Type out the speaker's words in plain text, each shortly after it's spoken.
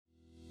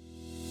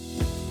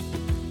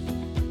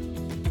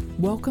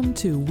Welcome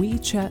to We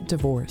Chat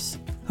Divorce,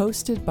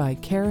 hosted by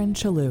Karen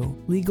Chalou,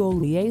 Legal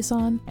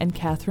Liaison, and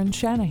Catherine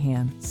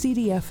Shanahan,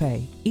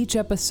 CDFA. Each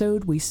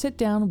episode, we sit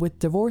down with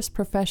divorce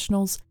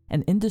professionals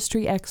and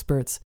industry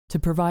experts to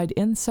provide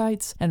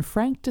insights and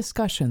frank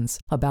discussions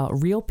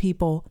about real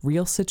people,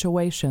 real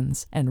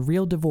situations, and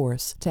real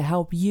divorce to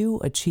help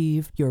you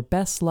achieve your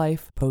best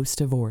life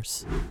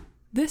post-divorce.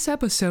 This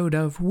episode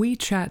of We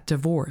Chat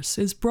Divorce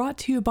is brought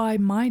to you by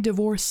My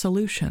Divorce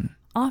Solution,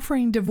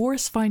 offering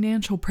divorce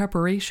financial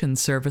preparation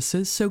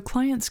services so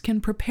clients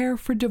can prepare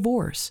for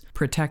divorce,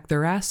 protect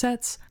their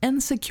assets,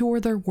 and secure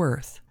their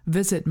worth.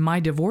 Visit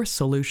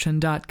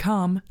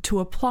mydivorcesolution.com to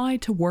apply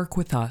to work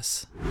with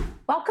us.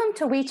 Welcome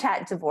to We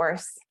Chat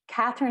Divorce.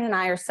 Catherine and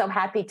I are so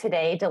happy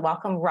today to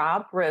welcome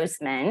Rob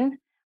Roseman.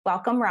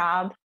 Welcome,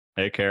 Rob.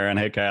 Hey, Karen.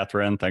 Hey,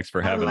 Catherine. Thanks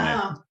for having me.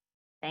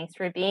 Thanks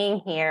for being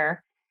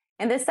here.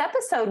 In this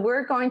episode,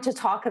 we're going to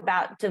talk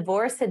about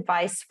divorce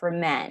advice for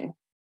men.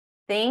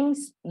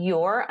 Things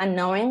you're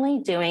unknowingly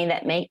doing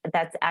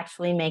that's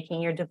actually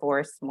making your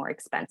divorce more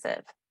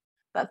expensive.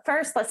 But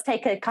first, let's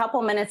take a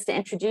couple minutes to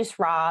introduce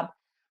Rob.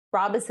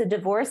 Rob is a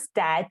divorced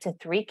dad to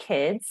 3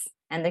 kids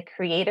and the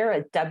creator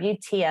of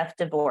WTF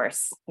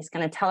Divorce. He's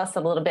going to tell us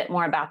a little bit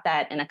more about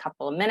that in a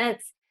couple of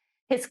minutes.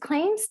 His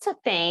claims to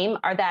fame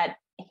are that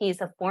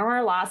he's a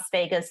former Las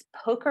Vegas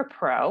poker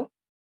pro,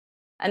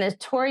 a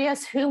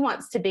notorious Who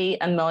Wants to Be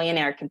a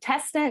Millionaire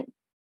contestant,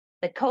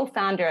 the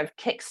co-founder of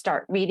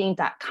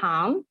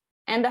KickstartReading.com,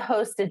 and the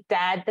host of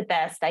Dad the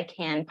Best I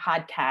Can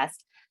podcast,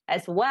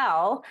 as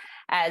well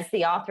as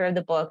the author of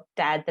the book,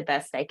 Dad the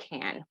Best I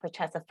Can, which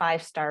has a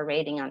 5-star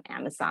rating on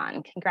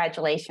Amazon.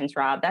 Congratulations,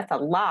 Rob. That's a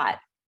lot,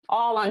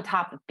 all on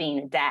top of being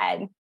a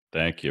dad.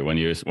 Thank you. When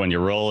you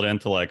roll it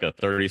into like a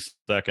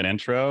 30-second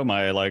intro,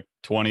 my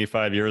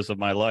 25 years of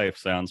my life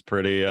sounds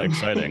pretty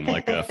exciting,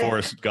 like a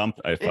Forrest Gump,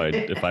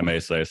 if I may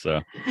say so.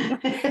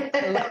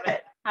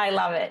 I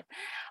love it.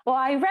 Well,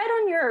 I read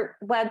on your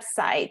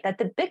website that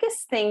the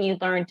biggest thing you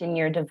learned in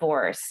your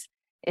divorce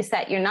is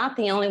that you're not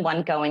the only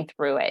one going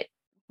through it.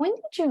 When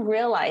did you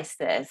realize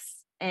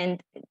this?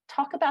 And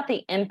talk about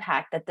the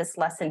impact that this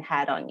lesson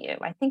had on you.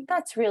 I think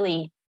that's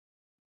really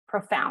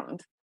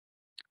profound.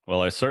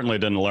 Well, I certainly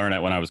didn't learn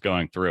it when I was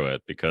going through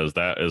it, because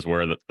that is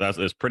where that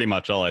is pretty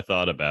much all I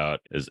thought about.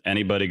 Is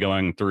anybody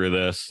going through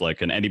this?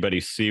 Can anybody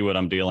see what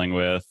I'm dealing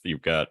with?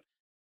 You've got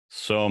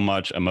so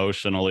much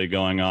emotionally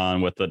going on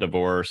with the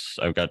divorce.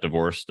 I've got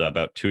divorced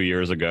about 2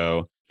 years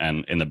ago,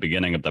 and in the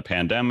beginning of the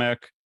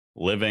pandemic,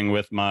 living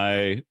with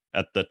my,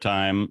 at the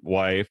time,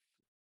 wife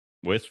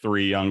with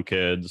 3 young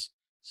kids.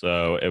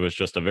 So it was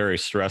just a very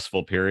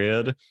stressful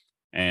period.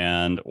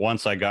 And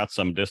once I got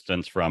some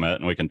distance from it,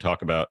 and we can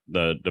talk about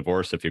the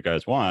divorce if you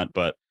guys want,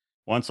 but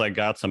once I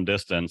got some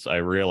distance, I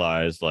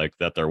realized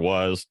that there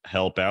was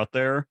help out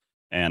there.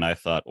 And I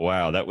thought,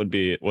 wow, that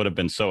would have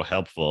been so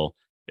helpful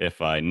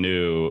if I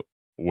knew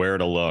where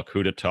to look,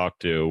 who to talk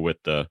to with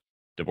the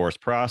divorce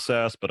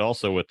process, but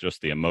also with just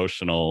the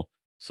emotional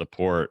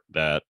support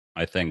that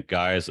I think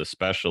guys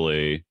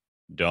especially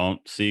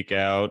don't seek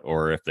out,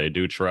 or if they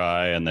do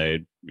try and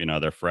they,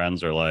 their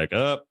friends are like,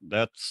 oh,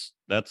 that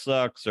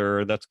sucks,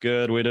 or that's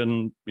good. We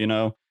didn't,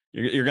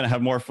 you're going to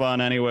have more fun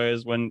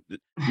anyways, when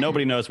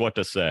nobody knows what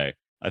to say.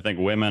 I think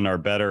women are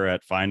better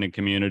at finding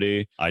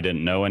community. I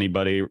didn't know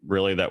anybody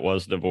really that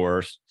was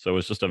divorced. So it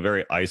was just a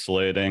very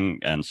isolating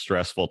and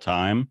stressful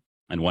time.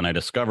 And when I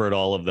discovered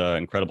all of the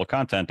incredible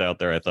content out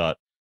there, I thought,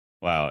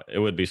 wow, it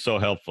would be so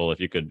helpful if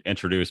you could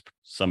introduce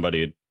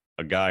somebody,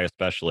 a guy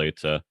especially,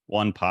 to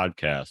one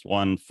podcast,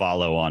 one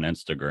follow on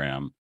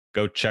Instagram.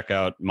 Go check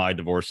out My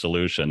Divorce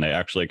Solution. They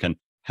actually can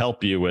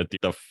help you with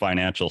the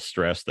financial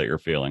stress that you're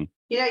feeling.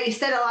 You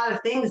said a lot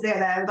of things there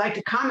that I'd like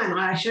to comment on.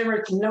 I should have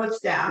written some notes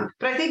down.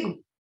 But I think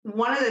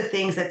one of the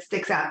things that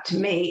sticks out to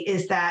me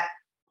is that,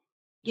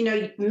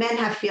 men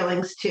have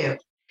feelings too.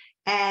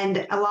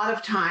 And a lot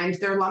of times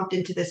they're lumped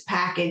into this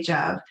package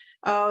of,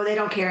 oh, they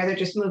don't care. They're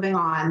just moving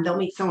on. They'll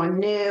meet someone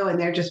new and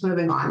they're just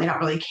moving on. They don't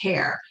really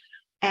care.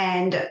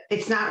 And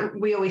it's not,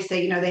 we always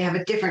say, they have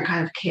a different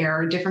kind of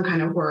care, a different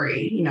kind of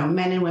worry.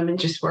 Men and women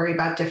just worry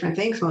about different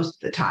things most of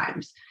the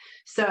times.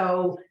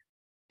 So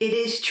it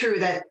is true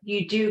that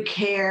you do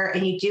care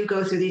and you do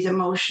go through these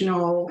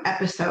emotional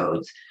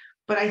episodes.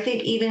 But I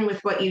think even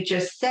with what you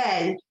just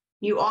said,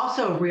 you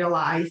also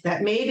realize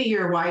that maybe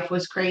your wife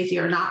was crazy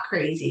or not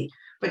crazy,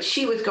 but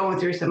she was going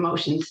through some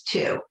emotions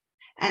too.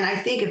 And I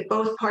think if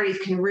both parties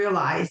can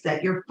realize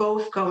that you're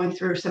both going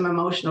through some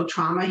emotional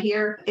trauma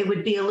here, it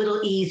would be a little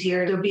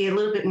easier. There'd be a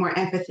little bit more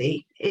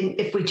empathy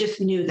if we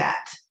just knew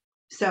that.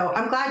 So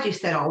I'm glad you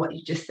said all what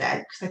you just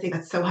said, because I think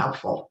that's so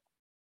helpful.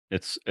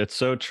 It's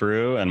so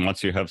true. And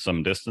once you have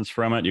some distance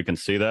from it, you can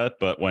see that.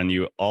 But when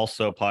you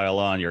also pile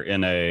on,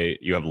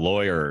 you have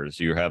lawyers,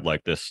 you have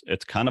this,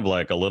 it's kind of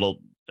like a little,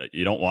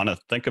 you don't want to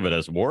think of it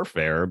as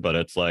warfare, but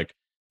it's like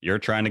you're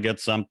trying to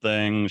get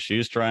something,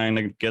 she's trying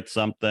to get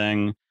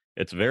something.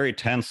 It's very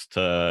tense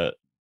to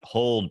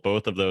hold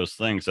both of those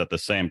things at the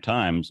same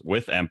times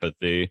with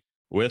empathy,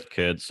 with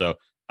kids. So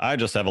I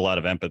just have a lot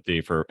of empathy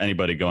for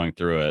anybody going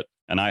through it.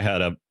 And I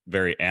had a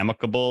very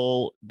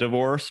amicable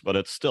divorce, but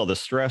it's still, the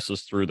stress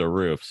is through the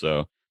roof.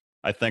 So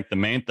I think the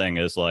main thing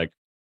is like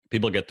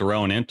people get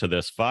thrown into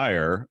this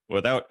fire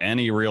without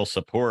any real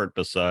support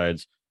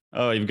besides,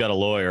 oh, you've got a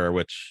lawyer,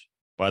 which,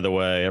 by the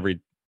way,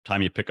 every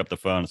time you pick up the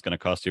phone, it's going to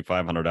cost you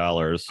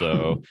 $500.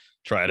 So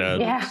try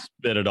to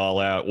spit it all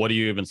out. What do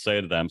you even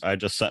say to them? I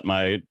just sent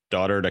my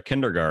daughter to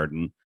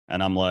kindergarten,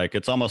 and I'm like,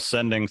 it's almost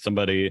sending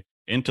somebody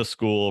into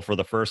school for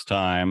the first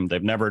time.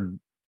 They've never,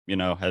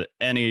 had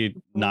any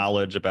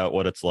knowledge about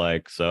what it's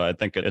like. So I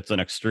think it's an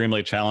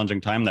extremely challenging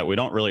time that we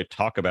don't really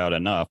talk about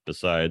enough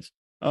besides,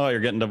 oh, you're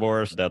getting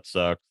divorced. That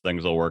sucks.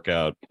 Things will work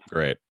out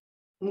great.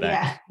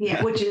 Thanks.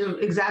 Yeah, which is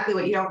exactly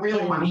what you don't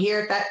really want to hear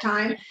at that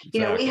time.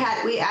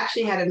 Exactly. We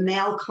actually had a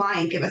male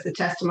client give us a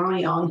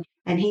testimonial,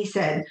 and he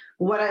said,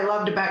 what I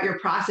loved about your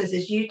process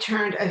is you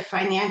turned a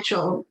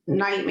financial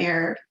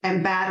nightmare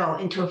and battle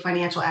into a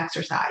financial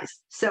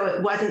exercise. So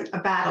it wasn't a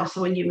battle.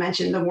 So when you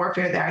mentioned the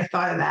warfare there, I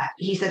thought of that.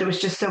 He said it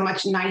was just so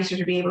much nicer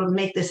to be able to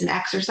make this an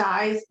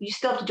exercise. You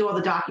still have to do all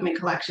the document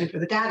collection for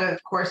the data,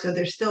 of course. So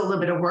there's still a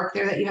little bit of work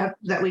there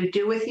that we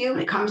do with you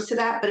when it comes to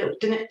that, but it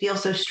didn't feel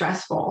so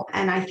stressful.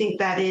 And I think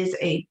that is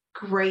a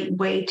great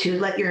way to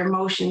let your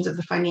emotions of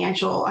the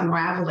financial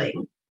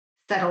unraveling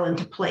settle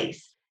into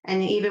place.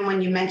 And even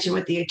when you mentioned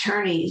with the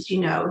attorneys,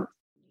 your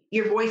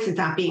voice is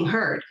not being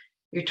heard.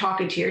 You're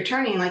talking to your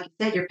attorney, and like you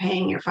said, you're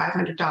paying your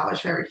 $500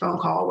 for every phone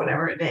call,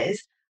 whatever it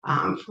is,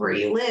 where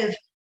you live,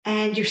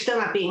 and you're still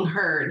not being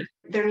heard.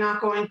 They're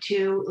not going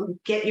to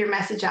get your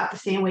message out the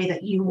same way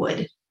that you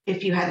would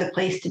if you had the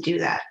place to do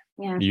that.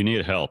 Yeah. You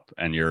need help.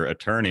 And your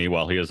attorney,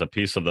 while he is a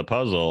piece of the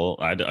puzzle,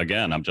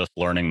 I'm just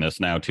learning this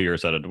now 2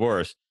 years out of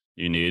divorce,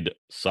 you need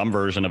some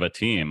version of a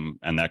team.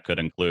 And that could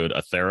include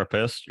a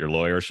therapist. Your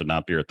lawyer should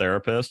not be your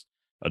therapist.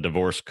 A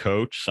divorce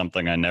coach,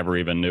 something I never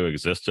even knew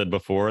existed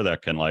before,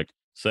 that can like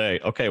say,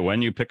 okay,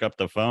 when you pick up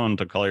the phone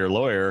to call your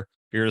lawyer,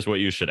 here's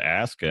what you should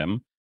ask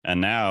him. And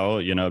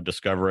now,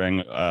 discovering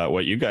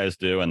what you guys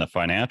do and the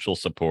financial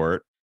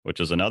support,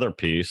 which is another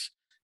piece,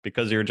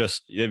 because you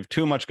have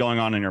too much going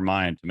on in your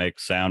mind to make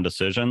sound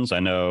decisions. I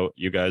know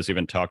you guys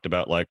even talked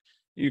about like,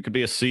 you could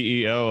be a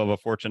CEO of a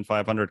Fortune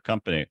 500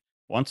 company.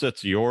 Once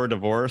it's your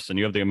divorce and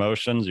you have the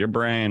emotions, your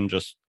brain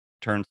just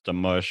turns to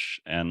mush.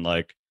 And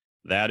like,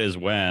 that is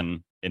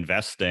when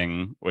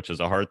investing, which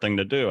is a hard thing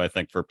to do, I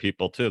think, for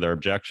people too, their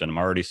objection, I'm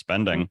already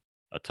spending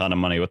a ton of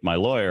money with my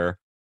lawyer.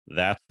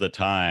 That's the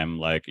time,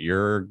 like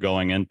you're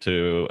going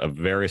into a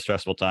very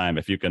stressful time.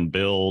 If you can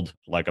build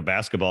like a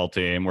basketball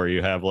team where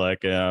you have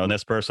like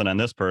this person and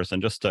this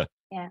person just to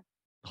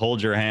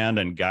hold your hand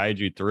and guide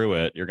you through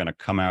it, you're going to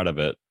come out of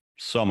it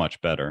so much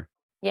better.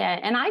 Yeah.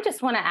 And I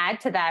just want to add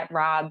to that,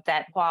 Rob,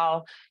 that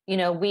while,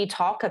 we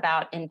talk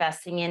about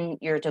investing in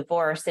your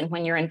divorce, and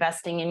when you're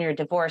investing in your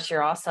divorce,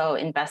 you're also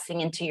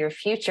investing into your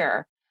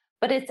future,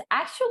 but it's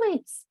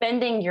actually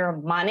spending your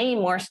money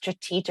more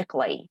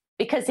strategically.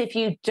 Because if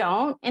you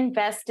don't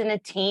invest in a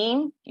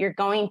team, you're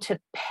going to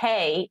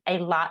pay a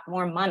lot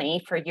more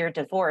money for your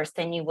divorce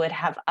than you would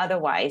have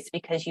otherwise,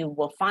 because you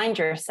will find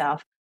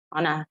yourself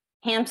on a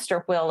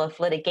hamster wheel of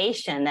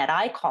litigation, that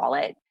I call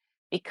it,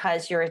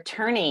 because your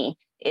attorney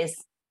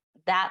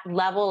that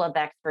level of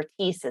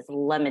expertise is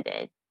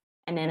limited.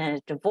 And in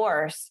a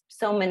divorce,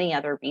 so many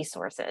other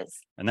resources.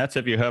 And that's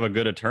if you have a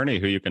good attorney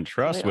who you can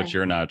trust, which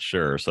you're not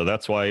sure. So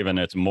that's why even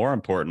it's more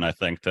important, I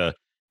think, to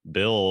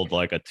build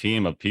like a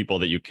team of people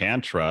that you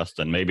can trust.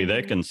 And maybe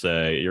they can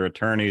say, your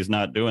attorney's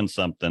not doing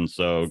something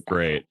so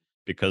great.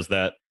 Because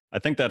I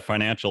think that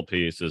financial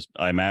piece is,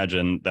 I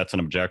imagine that's an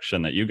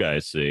objection that you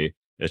guys see.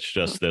 It's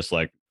just this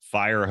like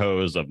fire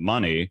hose of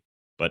money.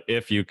 But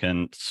if you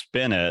can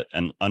spin it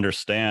and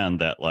understand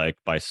that, like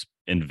by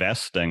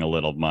investing a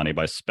little money,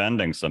 by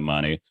spending some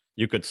money,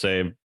 you could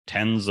save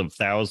tens of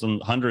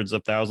thousands, hundreds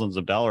of thousands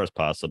of dollars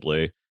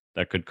possibly,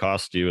 that could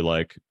cost you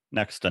like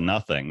next to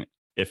nothing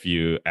if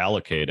you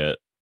allocate it,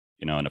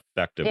 in an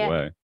effective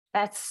way.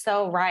 That's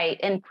so right.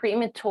 And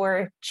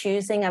premature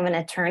choosing of an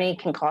attorney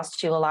can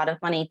cost you a lot of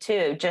money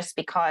too, just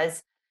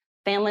because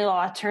family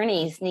law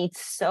attorneys need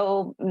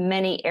so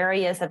many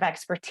areas of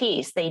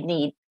expertise. They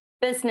need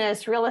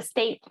business, real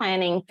estate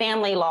planning,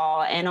 family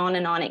law, and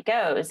on it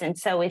goes. And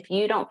so if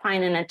you don't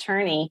find an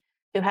attorney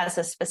who has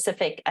a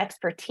specific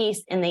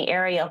expertise in the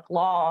area of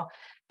law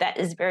that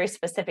is very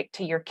specific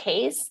to your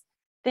case,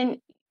 then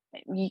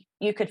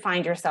you could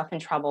find yourself in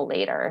trouble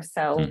later.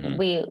 So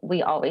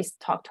we always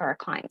talk to our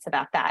clients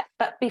about that.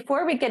 But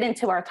before we get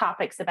into our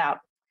topics about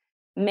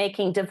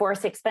making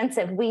divorce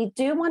expensive, we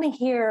do want to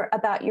hear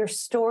about your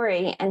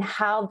story and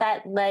how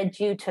that led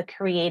you to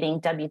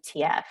creating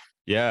WTF.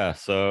 Yeah.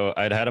 So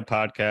I'd had a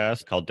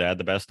podcast called Dad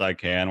the Best I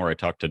Can, where I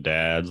talk to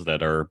dads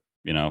that are,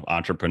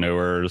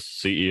 entrepreneurs,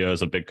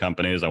 CEOs of big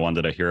companies. I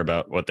wanted to hear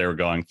about what they were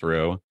going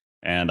through.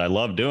 And I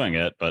loved doing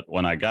it. But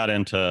when I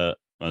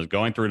was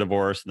going through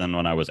divorce, then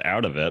when I was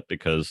out of it,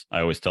 because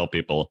I always tell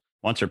people,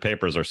 once your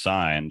papers are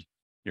signed,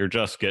 you're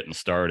just getting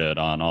started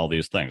on all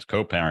these things,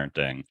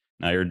 co-parenting.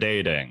 Now you're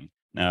dating.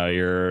 Now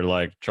you're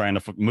like trying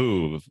to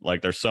move.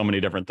 Like there's so many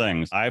different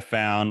things.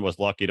 Was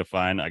lucky to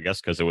find, I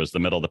guess, because it was the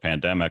middle of the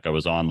pandemic, I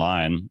was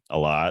online a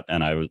lot,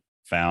 and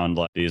found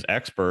like these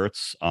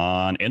experts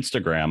on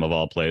Instagram of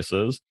all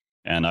places.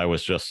 And I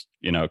was just,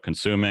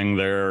 consuming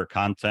their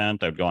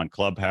content. I'd go on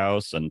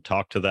Clubhouse and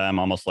talk to them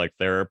almost like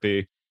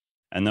therapy.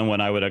 And then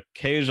when I would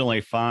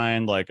occasionally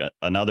find like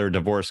another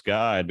divorced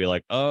guy, I'd be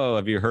like, oh,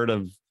 have you heard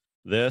of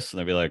this? And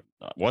they'd be like,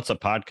 what's a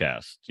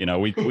podcast?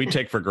 We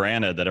take for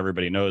granted that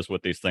everybody knows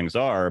what these things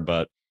are,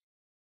 but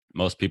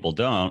most people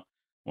don't.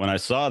 When I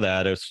saw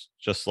that, it's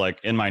just like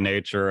in my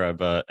nature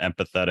of a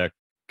empathetic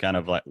kind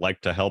of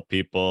like to help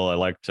people. I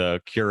like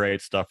to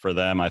curate stuff for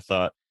them. I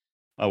thought,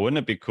 oh, wouldn't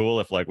it be cool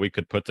if like we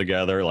could put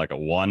together like a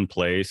one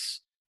place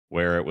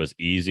where it was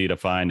easy to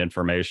find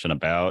information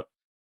about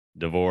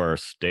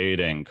divorce,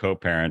 dating,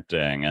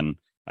 co-parenting. And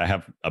I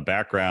have a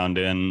background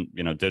in,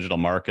 digital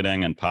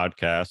marketing and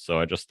podcasts. So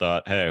I just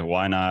thought, hey,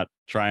 why not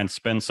try and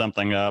spin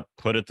something up,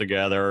 put it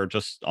together,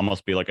 just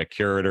almost be like a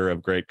curator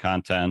of great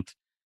content.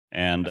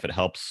 And if it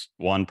helps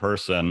one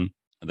person,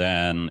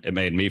 then it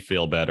made me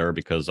feel better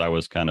because I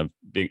was kind of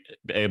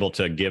able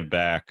to give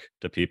back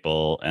to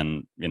people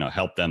and,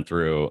 help them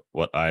through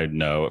what I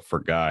know for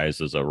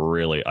guys is a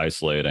really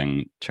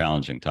isolating,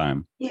 challenging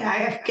time. Yeah,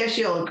 I guess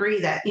you'll agree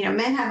that,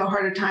 men have a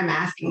harder time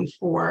asking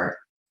for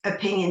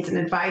opinions and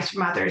advice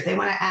from others. They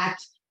want to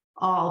act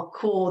all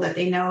cool, that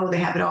they know they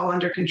have it all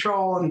under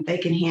control and they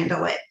can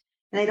handle it.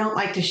 And they don't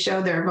like to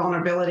show their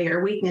vulnerability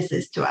or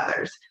weaknesses to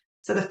others.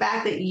 So the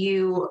fact that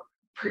you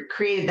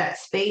created that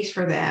space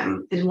for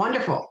them is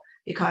wonderful,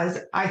 because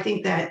I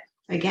think that,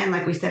 again,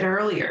 like we said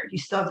earlier, you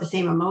still have the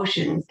same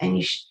emotions and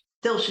you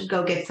still should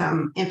go get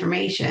some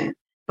information,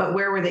 but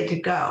where were they to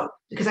go?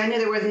 Because I knew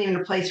there wasn't even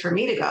a place for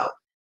me to go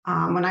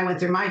when I went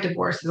through my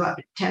divorce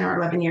 10 or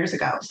 11 years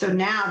ago. So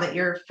now that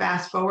you're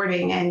fast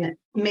forwarding and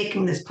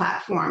making this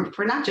platform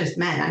for not just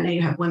men, I know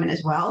you have women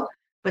as well,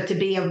 but to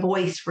be a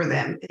voice for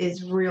them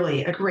is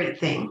really a great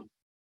thing.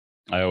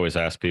 I always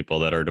ask people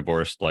that are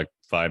divorced like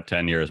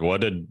 5-10 years,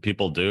 what did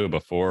people do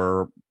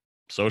before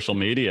social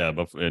media?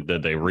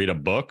 Did they read a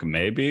book?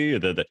 Maybe.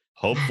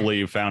 Hopefully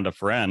you found a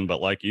friend.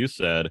 But like you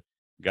said,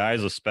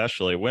 guys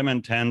especially,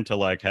 women tend to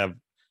like have,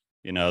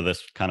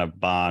 this kind of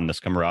bond,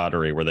 this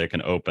camaraderie where they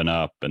can open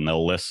up and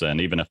they'll listen,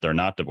 even if they're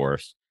not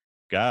divorced.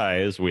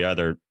 Guys,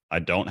 I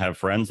don't have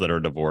friends that are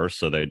divorced,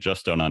 so they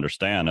just don't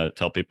understand. I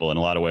tell people in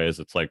a lot of ways,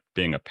 it's like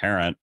being a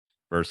parent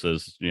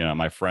versus,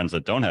 my friends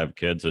that don't have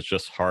kids. It's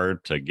just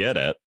hard to get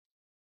it.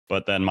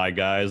 But then my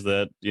guys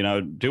that,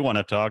 do want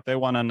to talk, they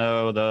want to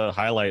know the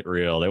highlight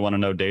reel. They want to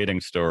know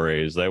dating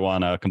stories. They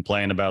want to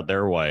complain about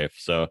their wife.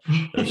 So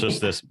there's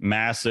just this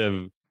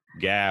massive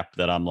gap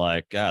that I'm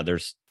like, God,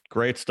 there's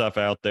great stuff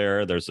out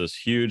there. There's this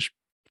huge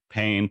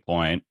pain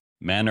point.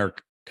 Men are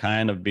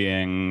kind of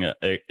being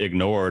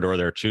ignored, or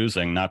they're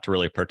choosing not to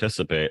really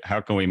participate.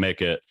 How can we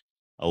make it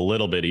a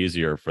little bit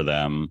easier for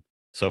them?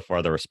 So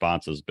far, the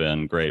response has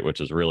been great,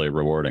 which is really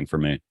rewarding for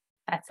me.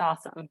 That's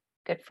awesome.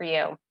 Good for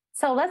you.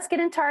 So let's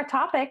get into our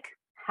topic.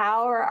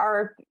 How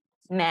are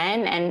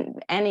men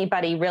and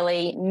anybody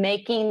really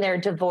making their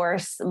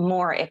divorce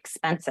more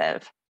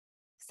expensive?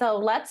 So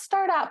let's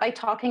start out by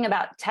talking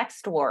about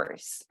text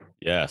wars.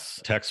 Yes.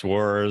 Text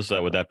wars.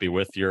 Would that be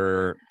with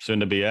your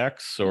soon-to-be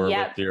ex or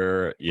with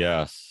your...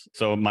 Yes.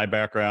 So my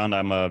background,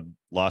 I'm a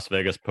Las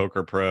Vegas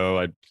poker pro.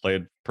 I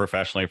played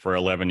professionally for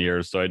 11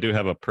 years. So I do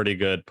have a pretty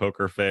good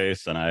poker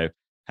face, and I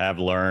have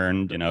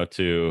learned,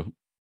 to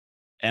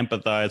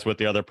empathize with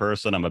the other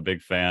person. I'm a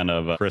big fan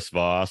of Chris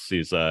Voss.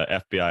 He's a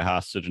FBI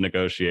hostage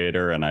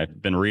negotiator, and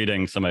I've been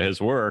reading some of his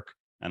work.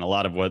 And a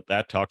lot of what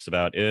that talks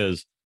about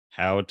is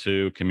how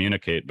to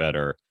communicate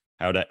better,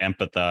 how to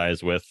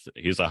empathize with,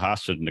 he's a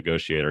hostage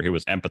negotiator. He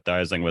was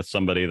empathizing with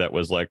somebody that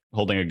was like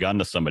holding a gun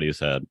to somebody's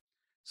head.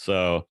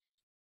 So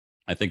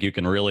I think you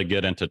can really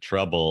get into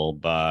trouble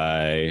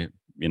by,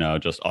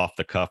 just off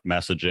the cuff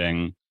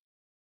messaging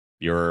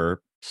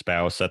your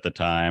spouse at the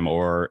time,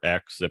 or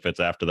ex if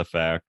it's after the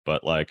fact,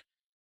 but like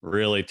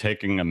really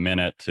taking a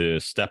minute to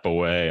step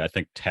away. I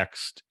think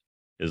text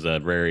is a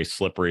very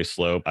slippery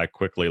slope. I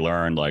quickly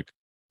learned like,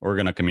 we're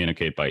going to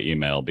communicate by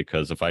email,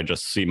 because if I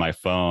just see my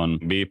phone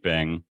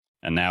beeping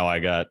and now I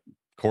got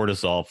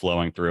cortisol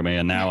flowing through me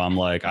and now I'm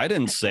like, I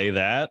didn't say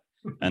that.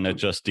 And it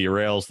just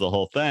derails the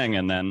whole thing.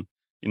 And then,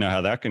 how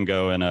that can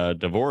go in a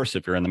divorce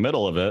if you're in the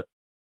middle of it.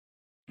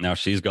 Now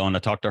she's going to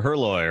talk to her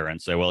lawyer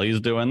and say, well, he's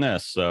doing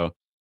this. So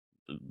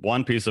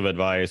one piece of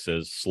advice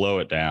is slow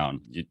it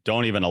down. You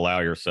don't even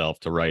allow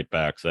yourself to write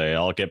back, say,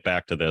 I'll get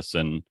back to this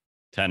in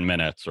 10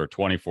 minutes or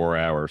 24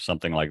 hours,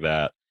 something like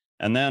that.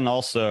 And then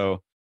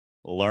also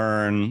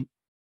learn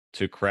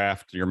to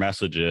craft your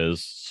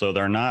messages so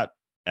they're not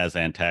as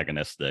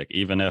antagonistic.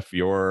 Even if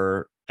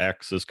your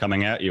ex is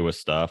coming at you with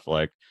stuff,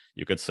 like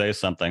you could say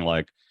something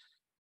like,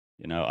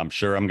 I'm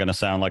sure I'm going to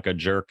sound like a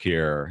jerk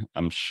here.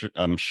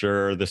 I'm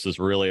sure this is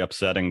really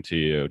upsetting to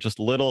you. Just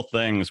little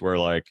things where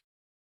like,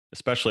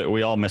 especially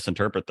we all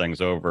misinterpret things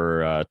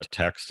over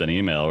text and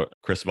email.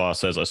 Chris Voss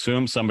says,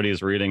 assume somebody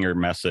is reading your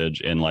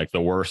message in like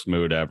the worst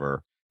mood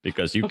ever.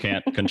 because you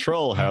can't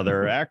control how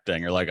they're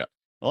acting. You're like,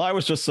 well, I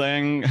was just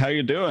saying, how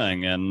you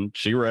doing? And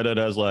she read it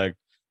as like,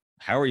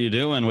 how are you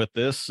doing with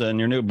this and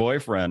your new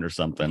boyfriend or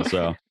something?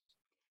 So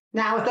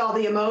now with all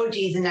the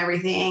emojis and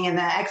everything and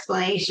the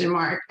exclamation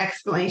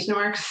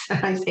marks,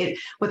 I say it,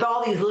 with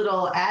all these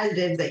little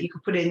additives that you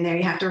can put in there,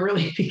 you have to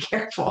really be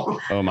careful.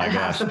 Oh my gosh.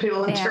 How some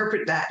people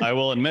interpret that. I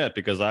will admit,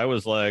 because I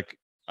was,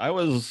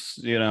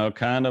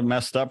 kind of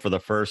messed up for the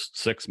first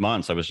 6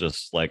 months. I was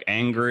just like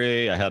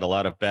angry. I had a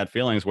lot of bad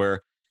feelings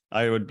where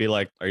I would be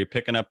like, are you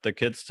picking up the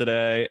kids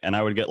today? And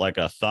I would get like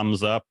a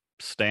thumbs up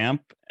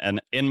stamp.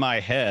 And in my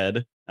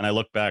head, and I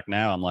look back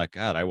now, I'm like,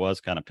 God, I was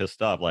kind of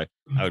pissed off. Like,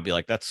 I would be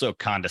like, that's so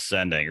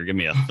condescending. Or give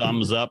me a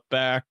thumbs up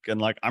back. And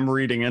like, I'm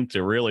reading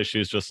into really,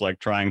 she's just like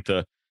trying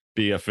to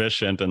be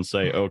efficient and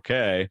say,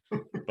 okay.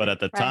 But at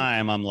the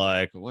time, I'm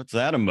like, what's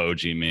that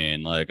emoji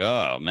mean? Like,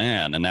 oh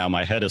man. And now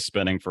my head is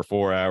spinning for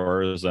 4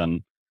 hours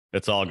and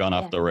it's all gone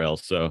off the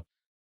rails. So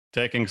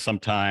taking some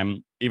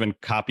time, even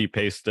copy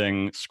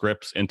pasting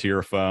scripts into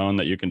your phone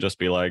that you can just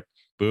be like,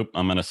 boop,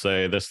 I'm going to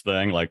say this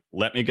thing. Like,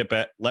 let me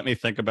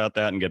think about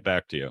that and get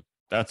back to you.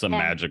 That's a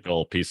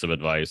magical piece of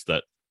advice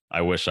that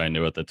I wish I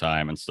knew at the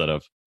time instead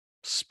of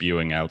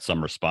spewing out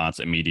some response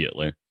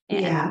immediately.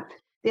 Yeah.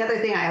 The other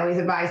thing I always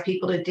advise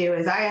people to do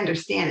is, I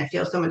understand it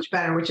feels so much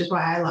better, which is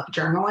why I love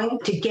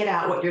journaling, to get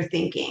out what you're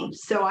thinking.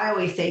 So I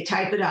always say,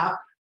 type it up.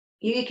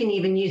 You can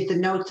even use the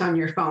notes on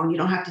your phone. You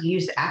don't have to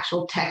use the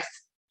actual text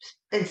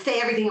and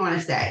say everything you want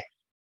to say,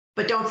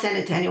 but don't send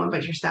it to anyone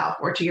but yourself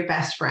or to your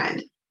best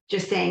friend.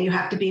 Just saying, you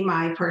have to be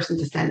my person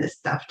to send this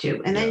stuff to.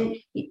 And then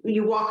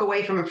you walk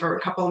away from it for a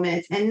couple of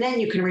minutes and then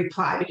you can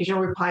reply, because you'll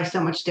reply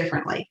so much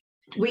differently.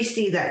 We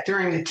see that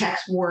during the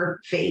text war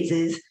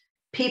phases,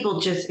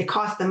 people it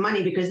costs them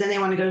money, because then they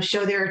want to go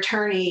show their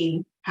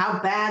attorney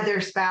how bad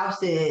their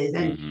spouse is.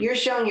 And you're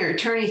showing your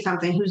attorney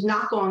something who's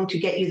not going to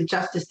get you the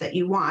justice that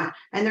you want.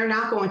 And they're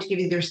not going to give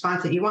you the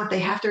response that you want. They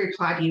have to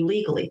reply to you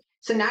legally.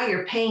 So now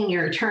you're paying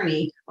your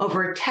attorney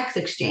over a text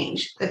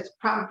exchange that's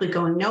probably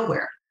going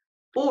nowhere.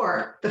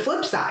 Or the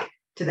flip side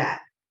to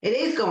that, it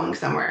is going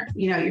somewhere.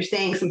 You're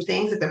saying some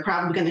things that they're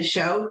probably going to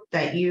show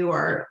that you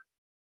are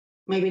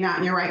maybe not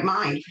in your right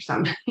mind for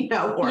some,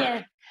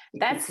 Yeah,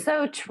 that's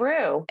so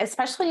true,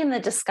 especially in the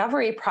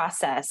discovery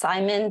process.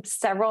 I'm in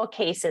several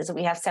cases.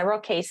 We have several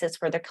cases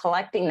where they're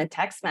collecting the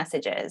text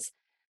messages.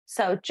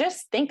 So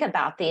just think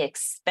about the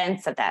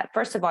expense of that.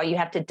 First of all, you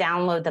have to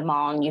download them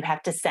all and you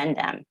have to send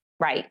them,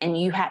 right? And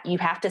you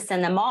have to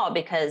send them all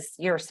because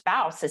your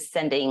spouse is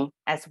sending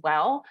as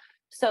well.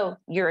 So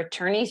your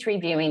attorney's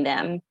reviewing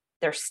them,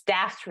 their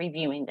staff's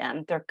reviewing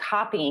them, they're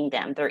copying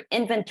them, they're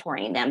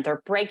inventorying them,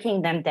 they're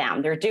breaking them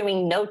down, they're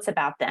doing notes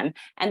about them,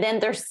 and then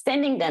they're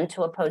sending them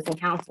to opposing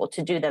counsel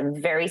to do the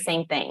very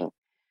same thing.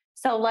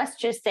 So let's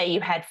just say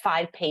you had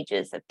 5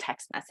 pages of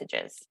text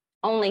messages,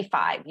 only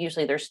 5.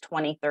 Usually there's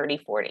 20, 30,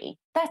 40.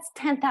 That's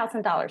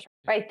 $10,000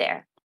 right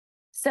there.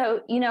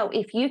 So,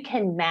 if you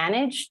can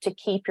manage to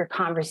keep your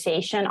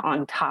conversation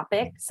on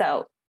topic,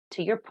 so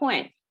to your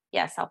point,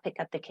 yes, I'll pick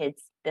up the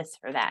kids, this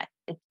or that.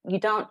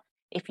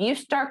 If you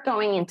start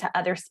going into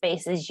other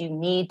spaces, you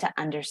need to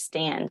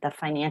understand the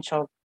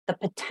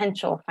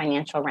potential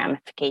financial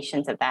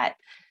ramifications of that,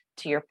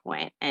 to your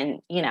point. And,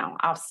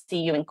 I'll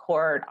see you in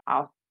court.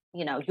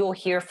 You'll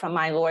hear from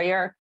my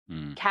lawyer.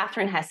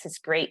 Catherine has this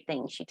great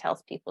thing she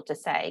tells people to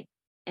say,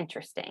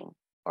 interesting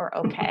or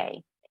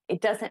okay. It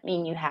doesn't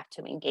mean you have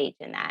to engage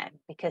in that,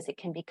 because it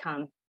can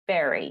become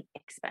very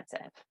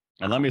expensive.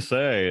 And let me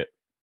say,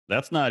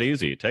 that's not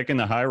easy. Taking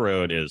the high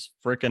road is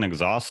freaking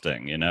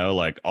exhausting.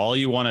 Like, all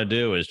you want to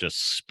do is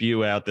just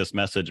spew out this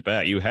message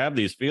back. You have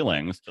these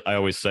feelings. I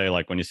always say,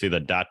 like, when you see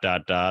the ...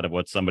 of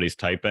what somebody's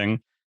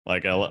typing,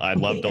 like, I'd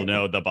love to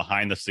know the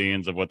behind the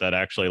scenes of what that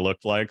actually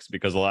looked like,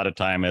 because a lot of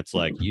time it's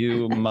like,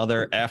 you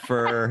mother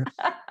effer.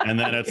 And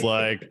then it's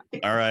like,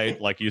 all right,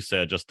 like you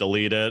said, just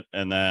delete it.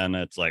 And then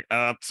it's like,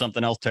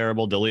 something else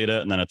terrible, delete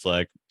it. And then it's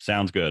like,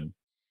 sounds good.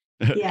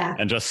 Yeah.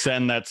 And just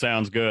send that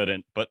sounds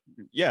good. But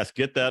yes,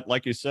 get that,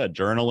 like you said,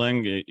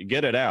 journaling,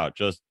 get it out.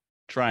 Just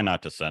try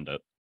not to send it.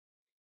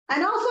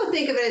 And also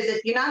think of it as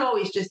that you're not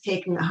always just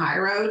taking the high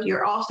road.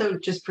 You're also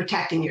just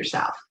protecting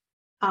yourself,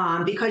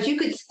 because you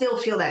could still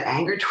feel that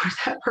anger towards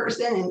that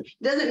person. And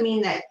it doesn't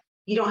mean that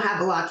you don't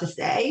have a lot to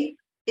say.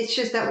 It's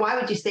just that, why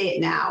would you say it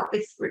now?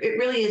 It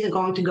really isn't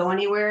going to go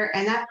anywhere.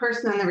 And that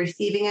person on the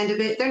receiving end of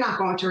it, they're not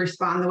going to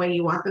respond the way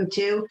you want them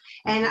to.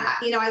 And,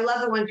 I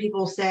love it when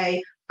people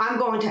say, I'm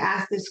going to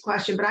ask this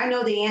question, but I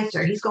know the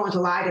answer. He's going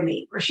to lie to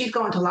me, or she's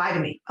going to lie to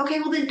me.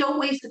 Okay, well, then don't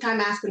waste the time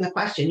asking the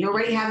question. You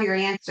already have your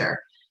answer.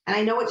 And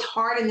I know it's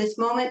hard in this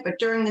moment, but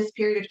during this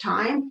period of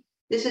time,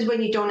 this is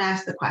when you don't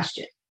ask the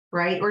question,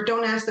 right? Or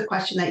don't ask the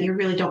question that you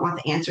really don't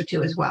want the answer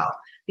to as well,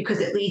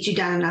 because it leads you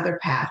down another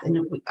path.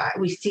 And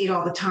we see it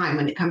all the time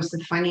when it comes to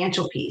the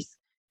financial piece.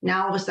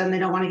 Now, all of a sudden, they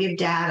don't want to give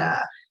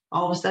data.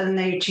 All of a sudden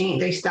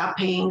they stop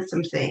paying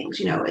some things.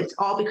 It's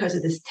all because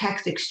of this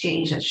text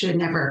exchange that should have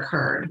never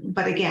occurred.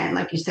 But again,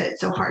 like you said,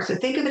 it's so hard. So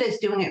think of it as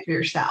doing it for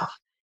yourself.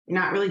 You're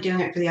not really doing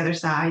it for the other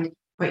side,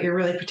 but you're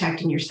really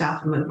protecting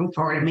yourself and moving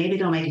forward. And maybe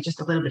it'll make it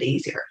just a little bit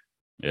easier.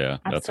 Yeah,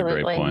 that's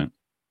Absolutely. a great point.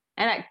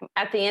 And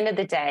at the end of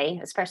the day,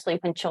 especially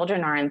when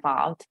children are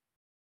involved,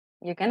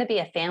 you're going to be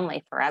a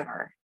family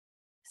forever.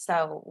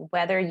 So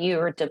whether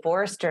you're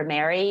divorced or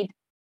married,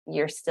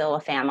 you're still a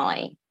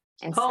family.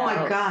 And oh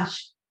my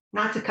gosh,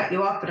 not to cut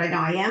you off, but I know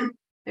I am.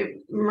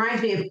 It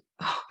reminds me of,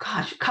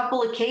 a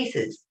couple of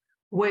cases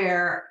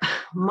where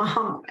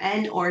mom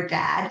and or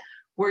dad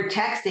were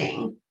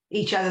texting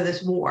each other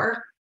this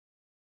war,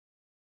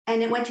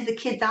 and it went to the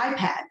kids'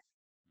 iPads.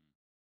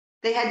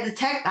 They had the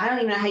text. I don't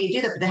even know how you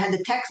do that, but they had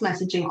the text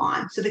messaging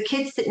on. So the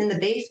kid's sitting in the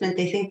basement.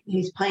 They think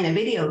he's playing a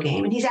video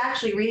game, and he's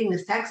actually reading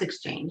this text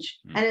exchange.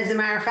 And as a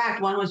matter of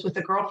fact, one was with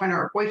a girlfriend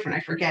or a boyfriend. I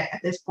forget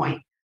at this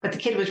point, but the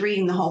kid was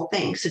reading the whole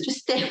thing. So just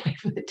stay away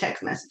from the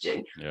text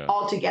messaging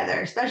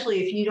altogether,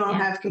 especially if you don't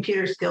have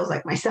computer skills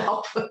like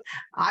myself.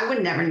 I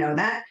would never know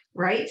that,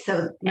 right?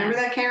 So remember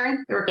that,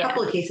 Karen? There were a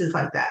couple of cases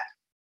like that.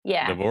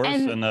 Yeah. Divorce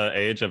in the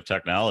age of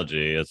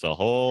technology, it's a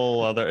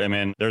whole other, I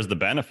mean, there's the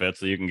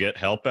benefits that you can get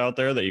help out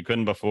there that you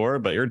couldn't before,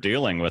 but you're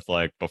dealing with,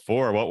 like,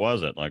 before, what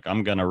was it? Like,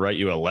 I'm going to write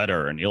you a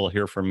letter and you'll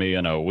hear from me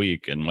in a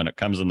week. And when it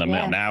comes in the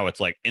mail, now it's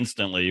like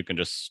instantly you can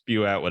just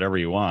spew out whatever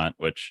you want,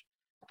 which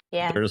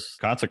there's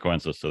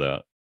consequences to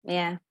that.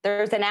 Yeah.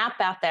 There's an app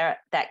out there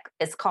that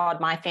is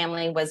called My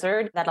Family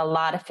Wizard that a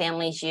lot of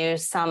families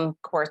use. Some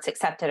courts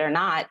accept it or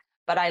not.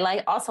 But I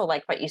also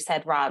like what you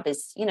said, Rob,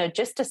 is,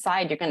 just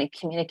decide you're going to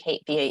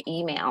communicate via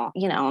email,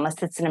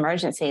 unless it's an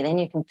emergency, then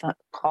you can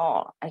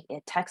call.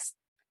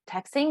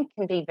 Texting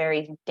can be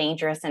very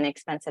dangerous and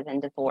expensive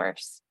in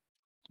divorce.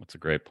 That's a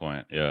great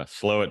point. Yeah.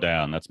 Slow it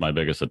down. That's my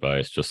biggest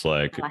advice. Just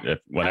like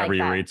whenever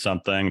you read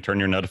something, turn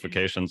your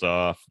notifications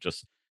off,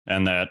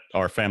 and that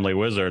Our Family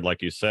Wizard,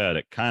 like you said,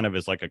 it kind of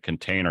is like a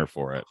container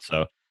for it.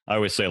 So I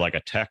always say, like,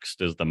 a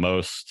text is the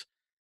most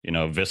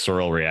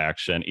visceral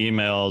reaction.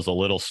 Email's a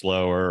little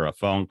slower, a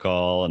phone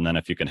call. And then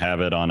if you can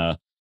have it on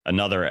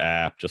another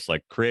app, just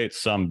like create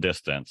some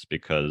distance,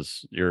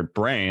 because your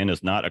brain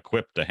is not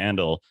equipped to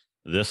handle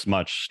this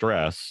much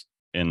stress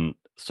in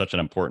such an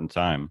important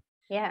time.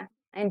 Yeah.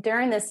 And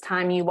during this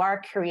time, you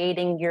are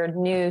creating your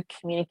new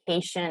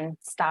communication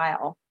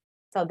style.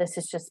 So this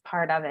is just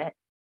part of it.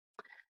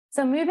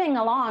 So moving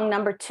along,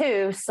 number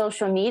 2,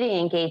 social media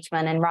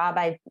engagement. And Rob,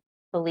 I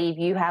believe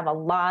you have a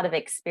lot of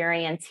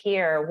experience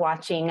here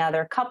watching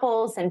other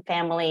couples and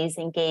families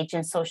engage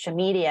in social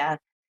media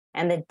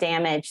and the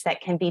damage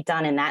that can be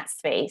done in that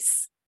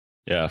space.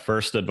 Yeah,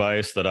 first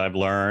advice that I've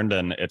learned,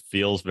 and it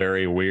feels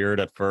very weird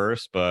at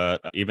first,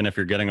 but even if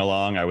you're getting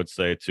along, I would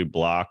say to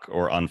block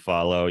or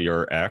unfollow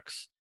your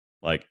ex.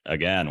 Like,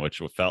 again,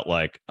 which felt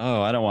like,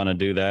 oh, I don't want to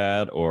do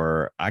that,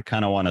 or I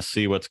kind of want to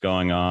see what's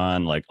going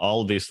on. Like,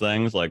 all of these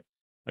things, like,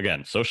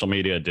 again, social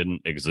media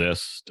didn't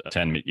exist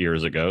 10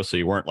 years ago. So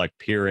you weren't like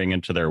peering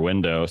into their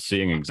window,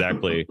 seeing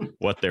exactly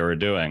what they were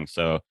doing.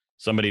 So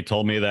somebody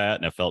told me that,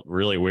 and it felt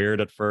really weird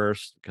at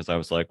first because I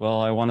was like, well,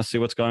 I want to see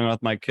what's going on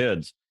with my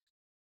kids.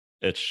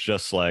 It's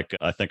just like,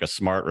 I think, a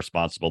smart,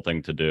 responsible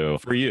thing to do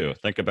for you.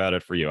 Think about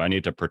it for you. I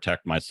need to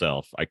protect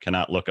myself. I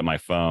cannot look at my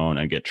phone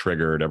and get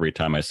triggered every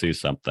time I see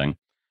something.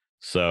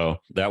 So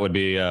that would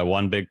be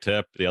one big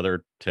tip. The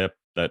other tip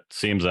that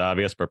seems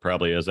obvious, but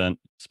probably isn't,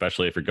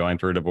 especially if you're going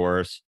through a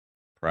divorce,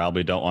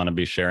 probably don't want to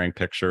be sharing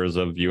pictures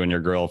of you and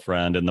your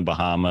girlfriend in the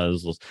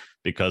Bahamas,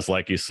 because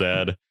like you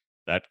said,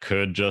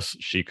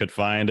 she could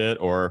find it,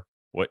 or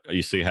what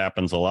you see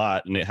happens a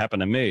lot. And it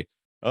happened to me.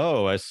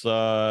 Oh, I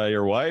saw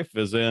your wife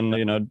is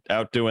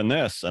out doing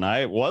this, and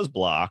I was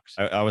blocked.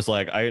 I was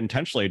like, I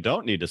intentionally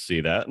don't need to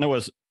see that. And it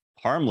was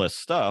harmless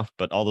stuff,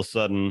 but all of a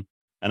sudden,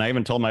 and I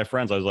even told my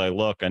friends, I was like,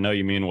 look, I know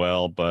you mean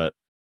well, but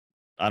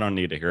I don't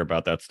need to hear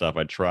about that stuff.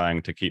 I'm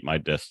trying to keep my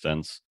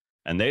distance.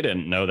 And they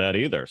didn't know that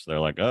either. So they're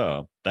like,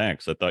 oh,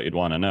 thanks. I thought you'd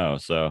want to know.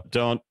 So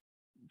don't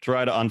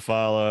try to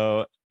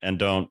unfollow and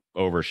don't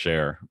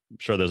overshare. I'm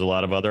sure there's a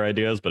lot of other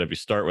ideas, but if you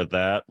start with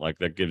that, like,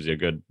 that gives you a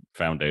good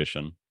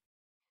foundation.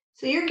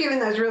 So you're giving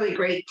those really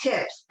great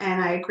tips,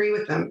 and I agree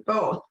with them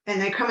both.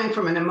 And they're coming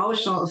from an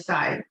emotional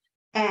side.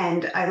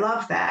 And I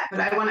love that.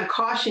 But I want to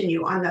caution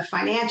you on the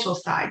financial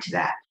side to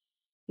that.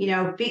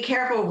 Be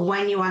careful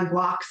when you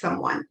unblock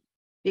someone,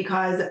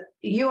 because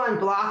you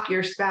unblock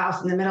your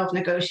spouse in the middle of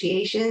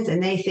negotiations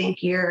and they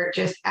think you're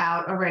just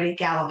out already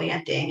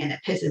gallivanting, and it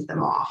pisses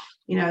them off.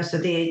 So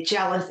the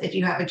jealous, if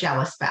you have a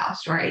jealous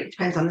spouse, right? It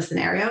depends on the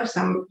scenario.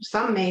 Some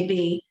may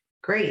be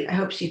great. I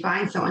hope she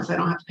finds someone so I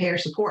don't have to pay her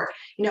support,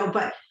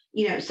 but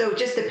so it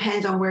just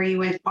depends on where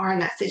you are in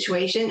that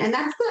situation. And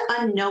that's the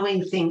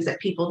unknowing things that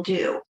people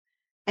do.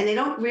 And they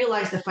don't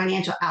realize the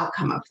financial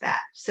outcome of that.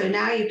 So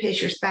now you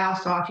piss your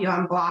spouse off, you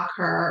unblock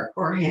her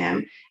or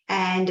him,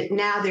 and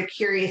now they're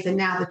curious, and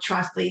now the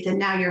trust leads, and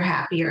now you're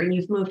happier and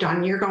you've moved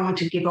on. You're going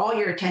to give all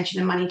your attention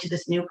and money to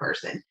this new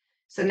person.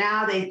 So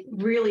now they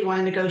really want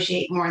to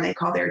negotiate more, and they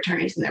call their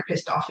attorneys, and they're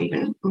pissed off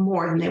even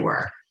more than they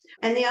were.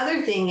 And the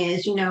other thing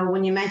is,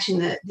 when you mention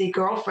the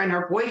girlfriend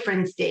or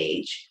boyfriend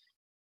stage,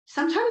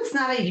 sometimes it's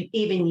not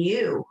even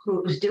you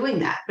who's doing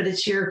that, but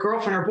it's your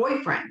girlfriend or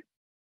boyfriend.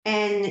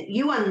 and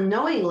you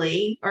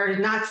unknowingly are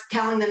not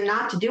telling them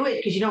not to do it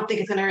because you don't think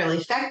it's going to really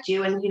affect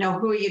you. And,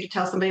 who are you to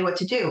tell somebody what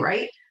to do,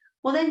 right?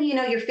 Well, then,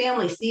 your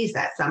family sees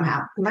that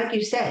somehow. Like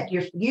you said,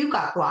 you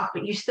got blocked,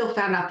 but you still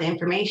found out the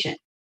information.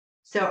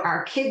 So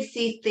our kids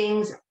see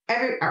things,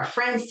 our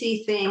friends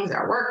see things,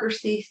 our workers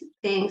see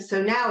things.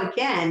 So now,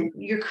 again,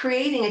 you're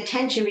creating a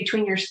tension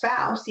between your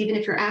spouse, even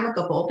if you're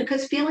amicable,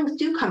 because feelings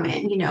do come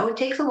in. It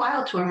takes a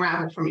while to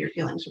unravel from your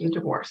feelings from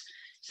divorce.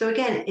 So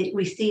again,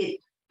 we see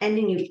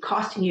it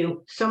costing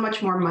you so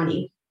much more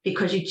money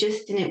because you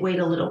just didn't wait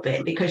a little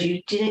bit, because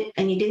you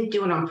didn't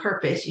do it on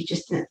purpose. You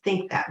just didn't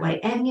think that way.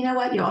 And you know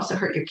what? You also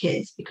hurt your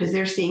kids because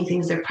they're seeing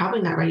things they're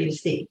probably not ready to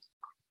see.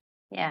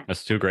 Yeah.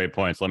 That's two great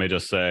points. Let me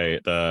just say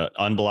the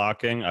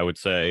unblocking, I would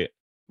say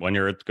when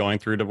you're going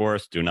through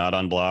divorce, do not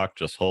unblock,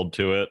 just hold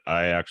to it.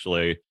 I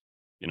actually,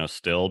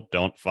 still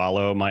don't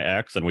follow my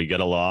ex and we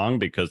get along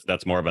because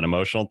that's more of an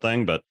emotional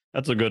thing, but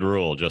that's a good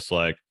rule. Just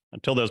like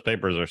until those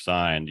papers are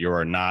signed, you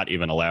are not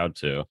even allowed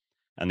to.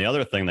 And the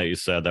other thing that you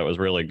said that was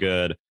really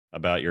good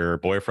about your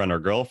boyfriend or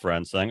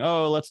girlfriend saying,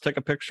 oh, let's take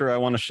a picture I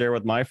want to share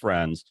with my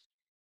friends.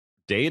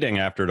 Dating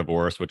after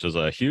divorce, which is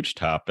a huge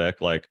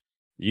topic, like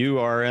you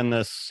are in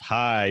this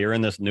you're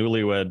in this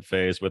newlywed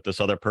phase with this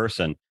other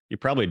person. You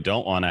probably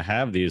don't want to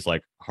have these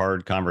like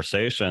hard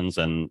conversations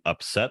and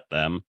upset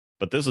them.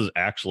 But this is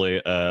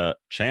actually a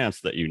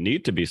chance that you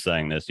need to be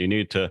saying this. You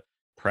need to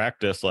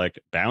practice like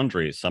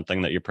boundaries,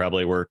 something that you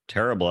probably were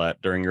terrible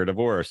at during your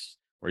divorce,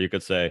 where you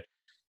could say,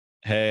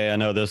 hey, I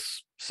know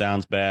this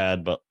sounds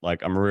bad, but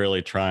like I'm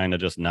really trying to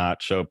just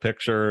not show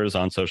pictures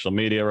on social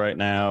media right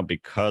now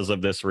because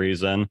of this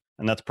reason.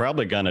 And that's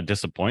probably going to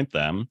disappoint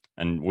them.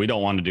 And we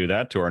don't want to do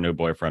that to our new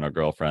boyfriend or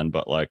girlfriend,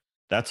 but like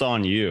that's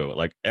on you.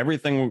 Like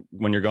everything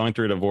when you're going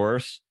through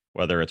divorce,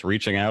 whether it's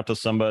reaching out to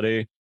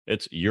somebody,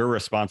 it's your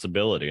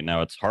responsibility.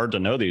 Now, it's hard to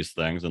know these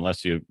things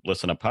unless you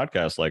listen to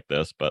podcasts like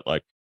this, but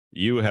like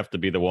you have to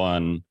be the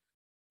one,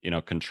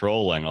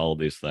 controlling all of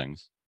these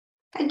things.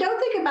 And don't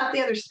think about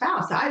the other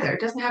spouse either.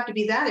 It doesn't have to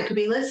be that. It could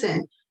be,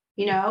 listen,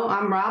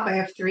 I'm Rob. I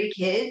have 3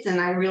 kids and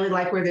I really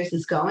like where this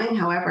is going.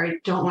 However, I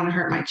don't want to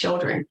hurt my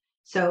children.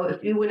 So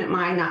if you wouldn't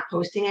mind not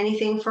posting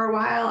anything for a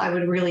while, I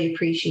would really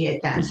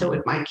appreciate that. And so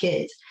would my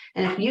kids.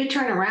 And if you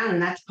turn around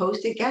and that's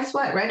posted, guess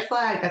what? Red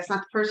flag. That's not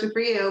the person for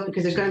you,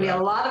 because there's going to be a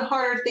lot of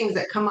harder things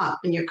that come up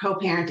in your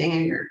co-parenting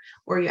and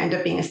or you end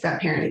up being a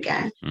step parent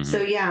again. Mm-hmm.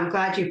 So yeah, I'm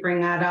glad you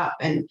bring that up.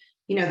 And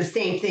the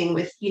same thing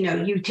with,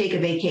 you take a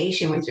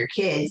vacation with your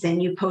kids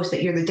and you post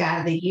that you're the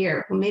dad of the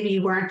year. Well, maybe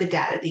you weren't the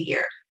dad of the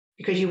year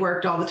because you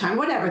worked all the time,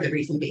 whatever the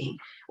reason being,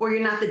 or you're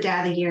not the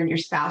dad of the year in your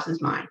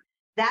spouse's mind.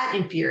 That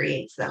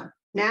infuriates them.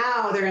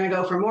 Now they're going to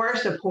go for more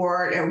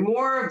support or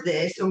more of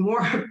this or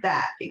more of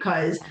that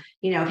because,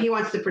 if he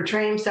wants to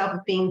portray himself as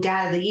being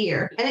dad of the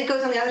year, and it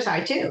goes on the other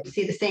side too.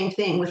 See the same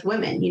thing with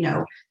women,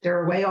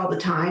 they're away all the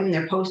time and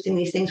they're posting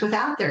these things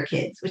without their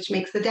kids, which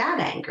makes the dad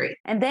angry.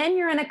 And then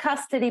you're in a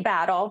custody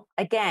battle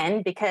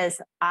again,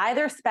 because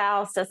either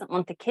spouse doesn't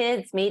want the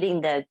kids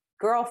meeting the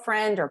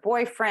girlfriend or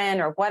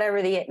boyfriend or whatever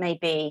it may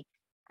be.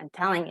 I'm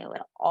telling you,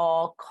 it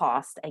all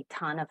costs a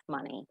ton of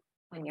money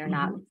when you're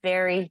not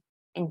very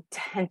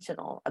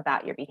intentional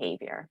about your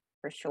behavior,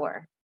 for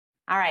sure.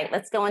 All right,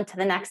 let's go into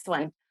the next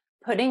one.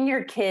 Putting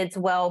your kids'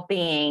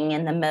 well-being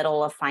in the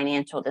middle of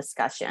financial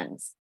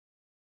discussions.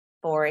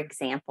 For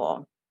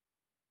example,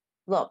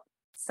 look,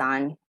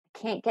 son, I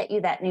can't get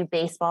you that new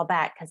baseball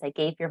bat because I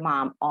gave your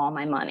mom all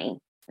my money.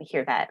 We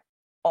hear that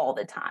all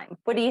the time.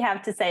 What do you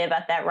have to say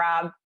about that,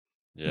 Rob?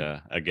 Yeah,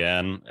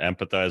 again,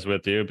 empathize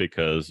with you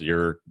because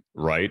you're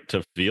right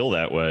to feel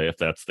that way if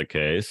that's the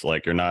case.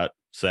 Like you're not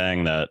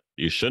saying that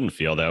you shouldn't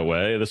feel that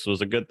way. This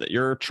was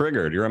you're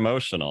triggered, you're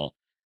emotional.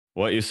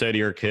 What you say to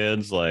your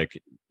kids,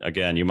 like,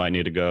 again, you might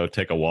need to go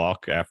take a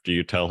walk after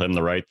you tell him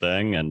the right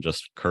thing and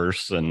just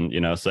curse and,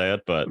 say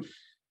it. But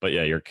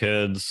yeah, your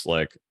kids,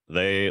 like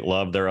they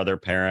love their other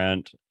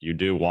parent. You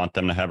do want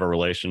them to have a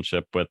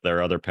relationship with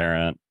their other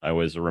parent. I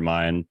always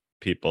remind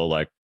people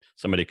like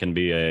somebody can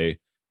be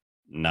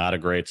not a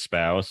great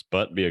spouse,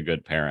 but be a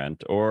good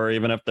parent. Or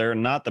even if they're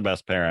not the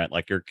best parent,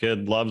 like your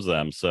kid loves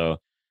them. So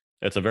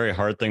it's a very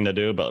hard thing to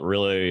do, but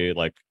really,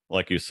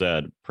 like you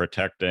said,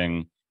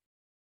 protecting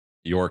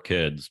your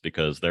kids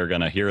because they're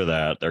going to hear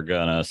that, they're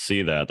going to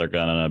see that,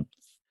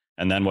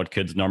 and then what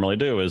kids normally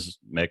do is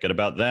make it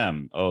about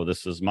them. Oh,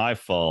 this is my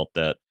fault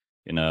that,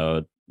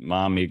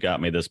 mommy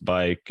got me this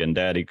bike and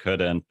daddy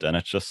couldn't. And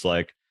it's just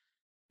like,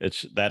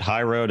 it's that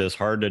high road is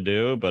hard to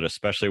do, but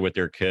especially with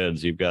your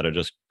kids, you've got to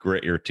just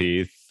grit your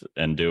teeth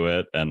and do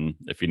it. And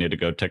if you need to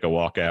go take a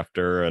walk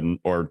after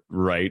or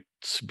write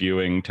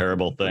spewing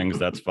terrible things,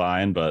 that's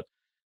fine. But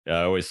yeah,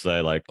 I always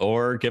say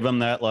or give them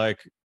that,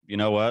 you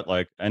know what,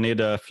 I need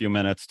a few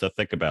minutes to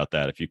think about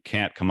that if you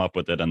can't come up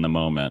with it in the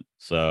moment.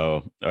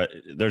 So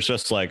there's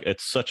just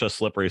it's such a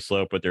slippery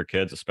slope with your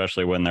kids,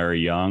 especially when they're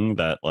young,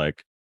 that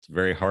it's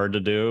very hard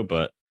to do,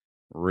 but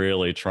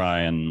really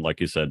try and, like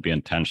you said, be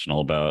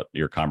intentional about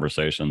your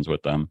conversations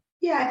with them.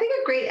 Yeah, I think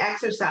a great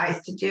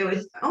exercise to do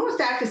is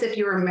almost act as if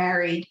you were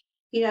married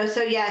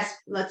So yes,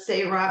 let's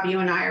say, Rob, you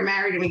and I are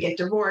married and we get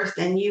divorced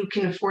and you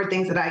can afford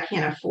things that I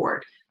can't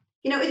afford.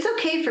 It's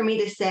okay for me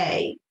to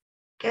say,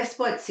 guess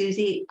what,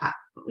 Susie?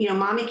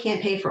 Mommy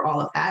can't pay for all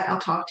of that. I'll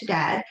talk to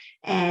dad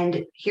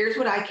and here's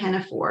what I can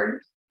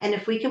afford. And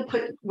if we can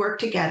work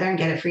together and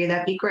get it for you,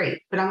 that'd be great.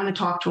 But I'm going to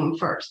talk to him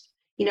first.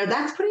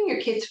 That's putting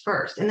your kids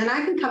first. And then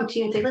I can come to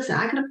you and say, listen,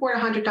 I can afford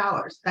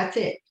 $100. That's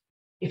it.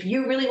 If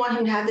you really want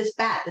him to have this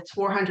bat that's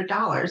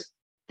 $400,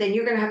 then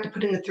you're going to have to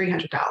put in the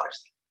 $300.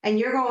 And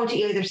you're going to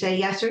either say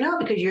yes or no,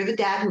 because you're the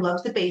dad who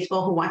loves the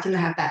baseball, who wants him to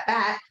have that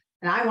bat.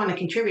 And I want to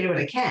contribute what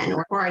I can,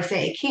 or I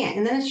say I can't.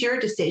 And then it's your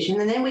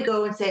decision. And then we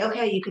go and say,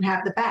 okay, you can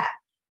have the bat.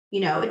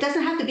 It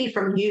doesn't have to be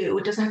from you.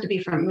 It doesn't have to be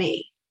from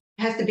me.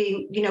 It has to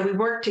be, we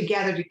work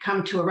together to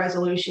come to a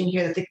resolution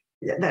here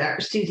that our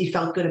Susie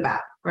felt good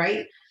about,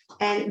 right?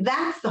 And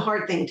that's the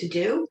hard thing to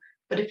do.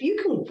 But if you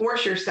can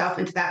force yourself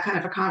into that kind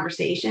of a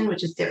conversation,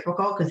 which is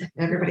difficult because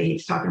everybody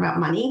hates talking about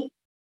money,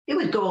 it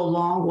would go a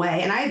long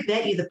way. And I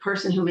bet you the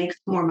person who makes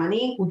more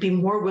money would be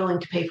more willing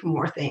to pay for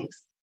more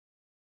things.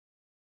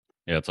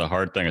 Yeah, it's a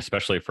hard thing,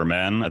 especially for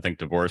men. I think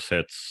divorce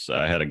hits.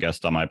 I had a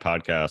guest on my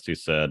podcast. He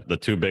said the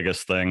two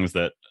biggest things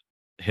that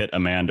hit a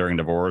man during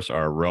divorce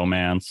are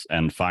romance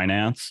and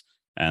finance.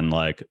 And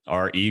like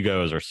our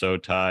egos are so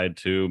tied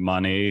to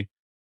money.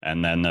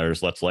 And then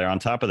let's layer on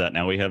top of that.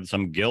 Now we have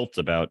some guilt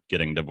about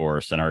getting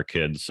divorced and our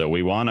kids. So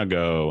we want to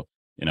go,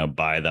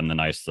 buy them the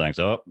nice things.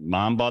 Oh,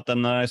 mom bought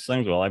them the nice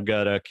things. Well, I've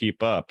got to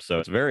keep up. So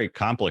it's very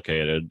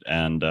complicated.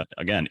 And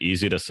again,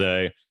 easy to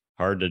say,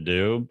 hard to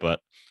do. But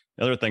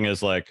the other thing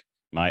is like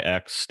my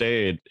ex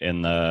stayed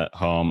in the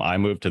home. I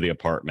moved to the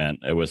apartment.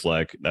 It was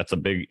like, that's a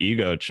big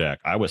ego check.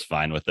 I was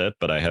fine with it,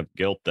 but I have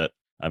guilt that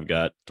I've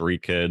got 3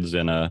 kids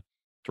in a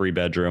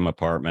 3-bedroom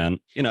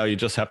apartment. You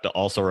just have to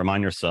also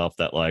remind yourself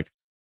that like,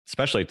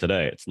 especially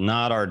today, it's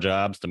not our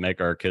jobs to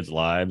make our kids'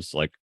 lives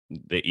like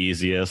the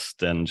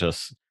easiest and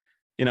just,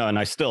 and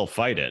I still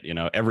fight it,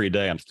 every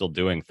day I'm still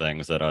doing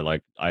things that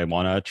I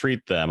want to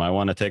treat them. I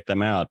want to take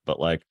them out. But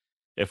like,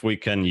 if we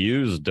can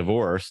use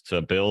divorce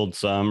to build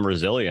some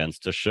resilience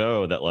to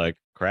show that like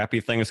crappy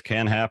things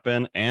can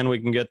happen and we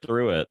can get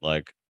through it,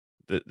 like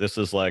this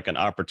is like an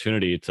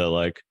opportunity to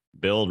like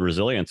build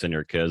resilience in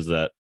your kids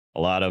that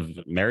a lot of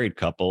married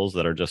couples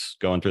that are just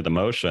going through the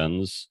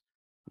motions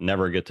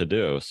never get to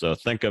do. So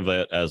think of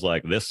it as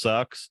like, this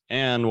sucks.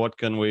 And what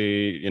can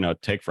we,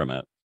 take from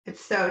it?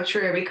 It's so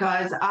true,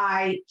 because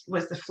I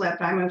was the flip.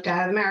 I moved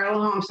out of the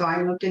marital home. So I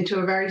moved into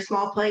a very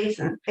small place.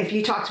 And if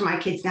you talk to my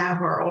kids now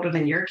who are older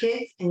than your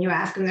kids and you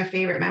ask them their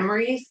favorite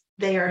memories,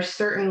 they are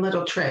certain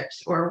little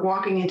trips or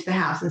walking into the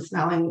house and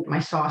smelling my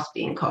sauce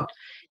being cooked.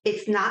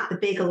 It's not the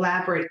big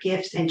elaborate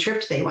gifts and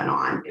trips they went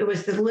on. It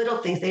was the little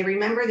things. They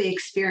remember the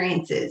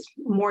experiences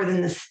more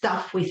than the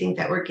stuff we think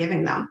that we're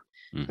giving them.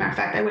 Mm-hmm. Matter of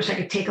fact, I wish I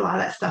could take a lot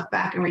of that stuff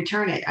back and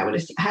return it. I would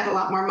have had a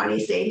lot more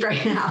money saved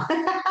right now.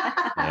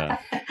 Yeah.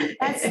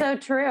 That's so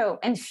true.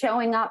 And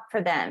showing up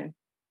for them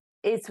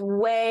is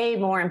way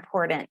more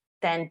important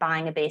than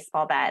buying a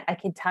baseball bat. I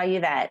can tell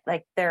you that,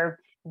 like their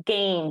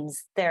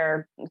games,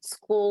 their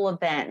school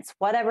events,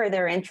 whatever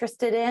they're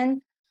interested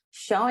in,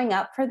 showing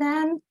up for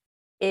them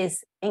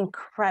is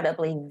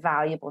incredibly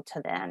valuable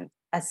to them,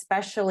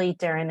 especially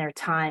during their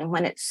time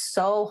when it's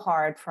so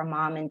hard for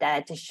mom and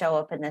dad to show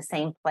up in the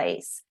same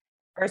place.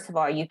 First of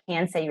all, you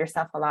can save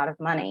yourself a lot of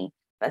money,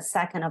 but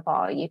second of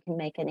all, you can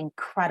make an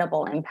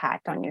incredible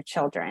impact on your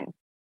children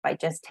by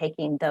just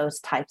taking those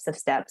types of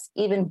steps.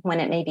 Even when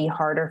it may be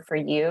harder for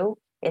you,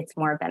 it's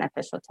more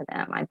beneficial to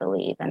them, I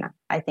believe. And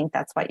I think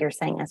that's what you're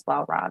saying as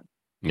well, Rob.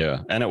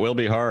 Yeah. And it will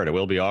be hard. It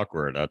will be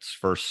awkward. That's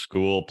first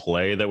school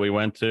play that we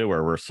went to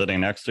where we're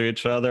sitting next to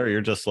each other.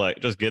 You're just like,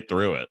 just get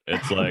through it.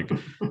 It's like,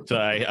 so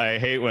I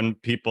hate when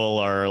people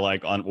are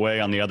like way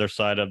on the other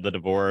side of the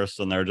divorce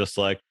and they're just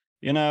like,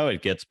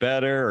 it gets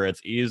better or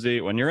it's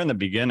easy. When you're in the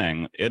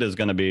beginning, it is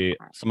going to be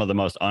some of the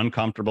most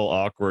uncomfortable,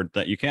 awkward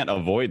that you can't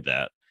avoid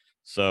that.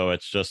 So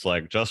it's just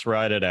like, just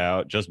ride it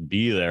out. Just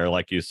be there.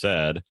 Like you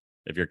said,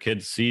 if your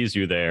kid sees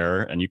you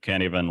there and you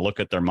can't even look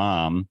at their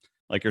mom,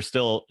 like you're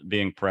still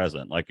being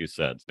present. Like you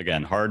said,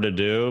 again, hard to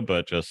do,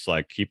 but just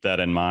like keep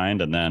that in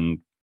mind and then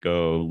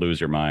go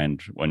lose your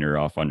mind when you're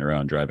off on your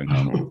own driving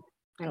home.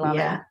 I love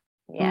it.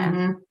 Yeah.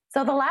 Mm-hmm.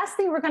 So the last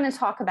thing we're going to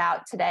talk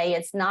about today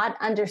is not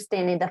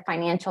understanding the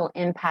financial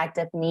impact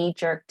of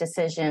knee-jerk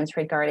decisions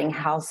regarding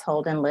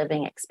household and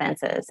living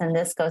expenses. And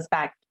this goes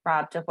back,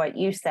 Rob, to what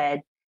you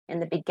said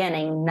in the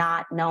beginning,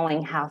 not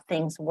knowing how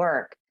things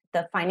work.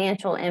 The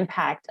financial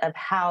impact of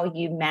how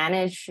you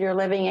manage your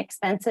living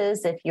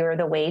expenses, if you're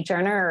the wage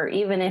earner or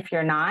even if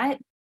you're not,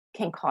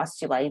 can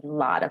cost you a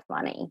lot of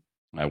money.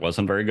 I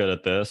wasn't very good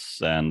at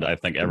this. And I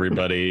think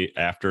everybody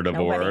after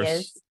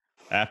divorce,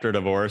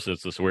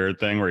 it's this weird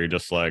thing where you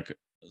just like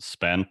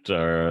spent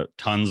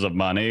tons of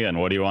money. And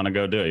what do you want to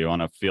go do? You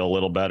want to feel a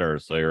little better.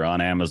 So you're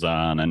on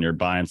Amazon and you're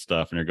buying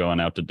stuff and you're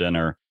going out to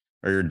dinner,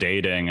 or you're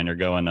dating and you're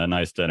going to a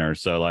nice dinner.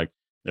 So like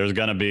there's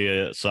going to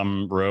be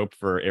some rope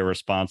for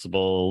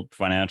irresponsible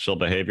financial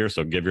behavior.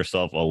 So give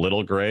yourself a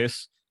little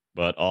grace.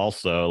 but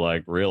also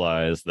like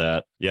realize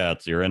that, yeah,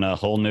 you're in a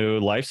whole new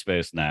life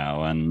space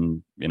now.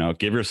 And,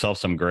 give yourself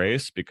some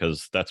grace,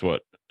 because that's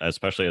what,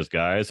 especially as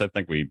guys, I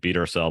think we beat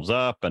ourselves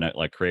up and it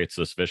like creates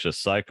this vicious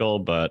cycle.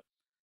 But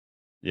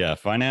yeah,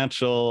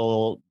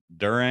 financial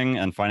during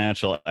and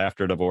financial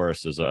after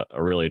divorce is a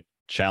really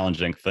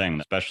challenging thing,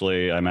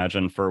 especially I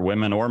imagine for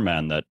women or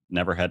men that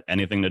never had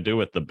anything to do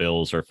with the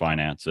bills or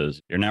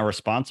finances. You're now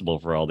responsible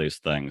for all these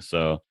things.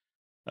 So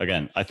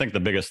again, I think the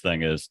biggest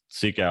thing is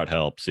seek out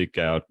help, seek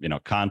out,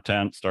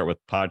 content, start with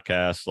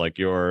podcasts like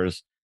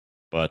yours,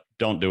 but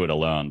don't do it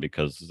alone,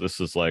 because this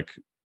is like,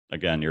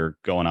 again, you're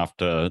going off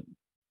to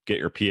get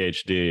your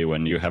PhD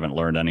when you haven't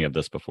learned any of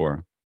this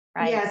before.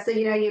 Right. Yeah. So,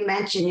 you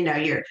mentioned,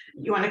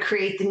 you want to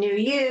create the new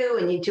you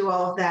and you do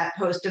all of that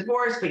post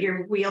divorce, but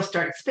your wheels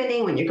start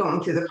spinning when you're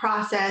going through the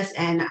process.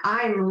 And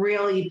I'm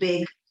really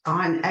big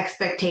on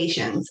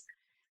expectations.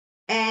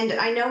 And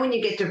I know when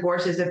you get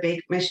divorced, there's a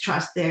big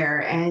mistrust there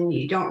and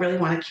you don't really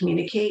want to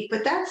communicate,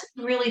 but that's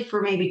really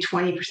for maybe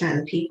 20% of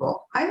the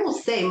people. I will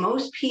say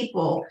most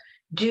people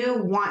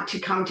do want to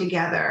come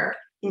together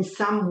in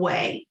some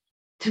way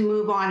to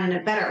move on in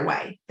a better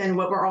way than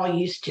what we're all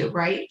used to,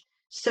 right?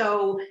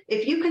 So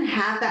if you can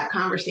have that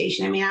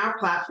conversation, I mean, our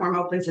platform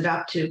opens it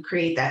up to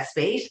create that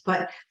space,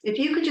 but if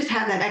you could just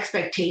have that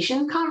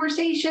expectation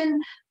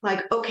conversation,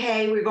 like,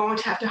 okay, we're going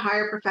to have to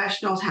hire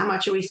professionals. How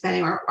much are we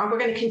spending? Or we're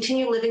going to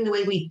continue living the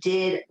way we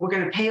did. We're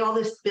going to pay all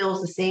these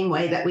bills the same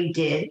way that we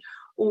did.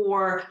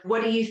 Or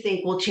what do you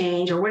think will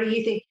change? Or what do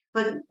you think?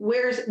 But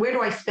where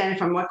do I spend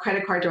from? What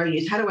credit card do I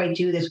use? How do I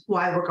do this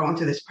while we're going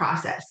through this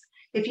process?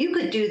 If you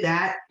could do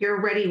that, you're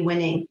already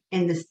winning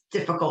in this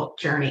difficult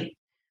journey.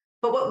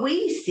 But what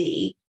we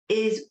see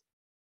is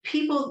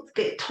people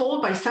get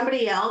told by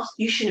somebody else,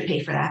 you shouldn't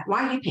pay for that.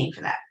 Why are you paying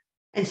for that?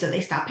 And so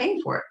they stop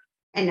paying for it.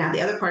 And now the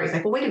other party's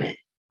like, well, wait a minute.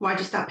 Why'd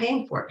you stop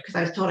paying for it? Because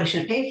I was told I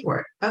shouldn't pay for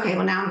it. Okay,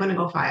 well, now I'm going to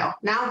go file.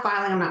 Now I'm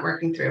filing, I'm not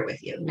working through it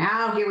with you.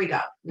 Now here we go.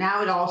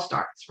 Now it all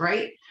starts,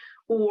 right?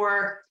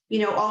 Or,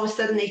 all of a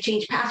sudden they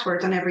change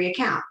passwords on every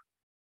account.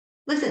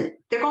 Listen,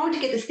 they're going to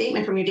get the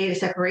statement from your data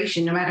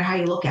separation no matter how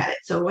you look at it.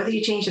 So whether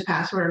you change the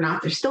password or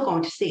not, they're still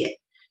going to see it.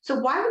 So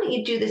why wouldn't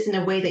you do this in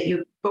a way that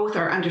you both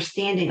are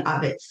understanding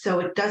of it so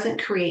it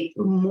doesn't create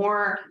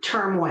more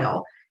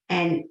turmoil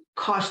and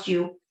cost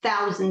you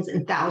thousands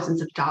and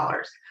thousands of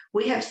dollars?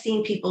 We have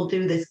seen people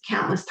do this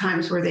countless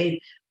times where they've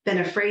been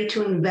afraid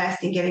to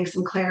invest in getting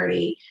some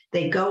clarity.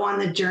 They go on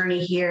the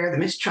journey here, the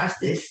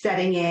mistrust is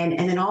setting in,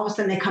 and then all of a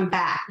sudden they come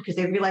back because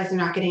they realize they're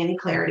not getting any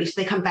clarity. So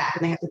they come back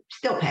and they have to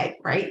still pay,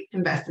 right?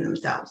 Invest in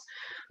themselves.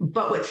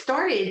 But what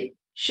started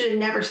should have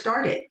never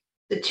started.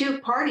 The two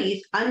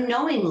parties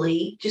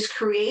unknowingly just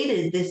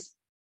created this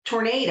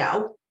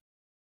tornado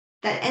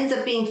that ends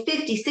up being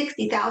 $50,000,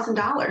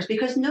 $60,000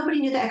 because nobody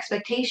knew the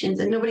expectations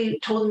and nobody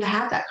told them to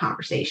have that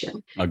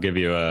conversation. I'll give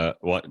you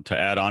what to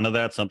add on to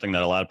that, something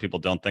that a lot of people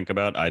don't think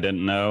about. I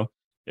didn't know.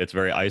 It's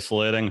very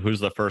isolating. Who's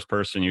the first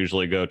person you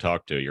usually go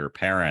talk to? Your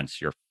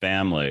parents, your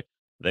family.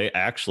 They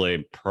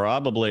actually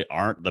probably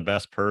aren't the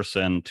best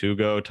person to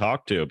go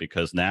talk to,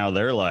 because now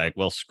they're like,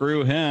 well,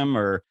 screw him,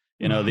 or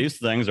these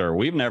things, or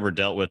we've never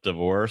dealt with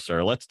divorce,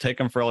 or let's take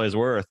him for all he's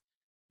worth.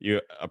 You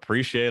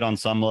appreciate on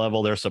some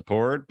level their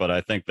support, but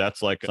I think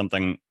that's like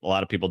something a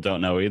lot of people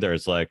don't know either.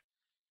 It's like,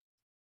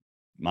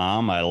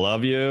 Mom, I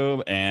love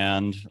you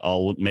and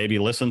I'll maybe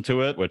listen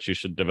to it, which you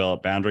should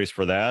develop boundaries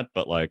for that.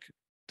 But like,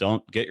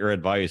 don't get your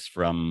advice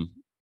from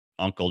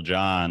Uncle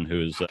John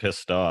who's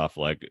pissed off.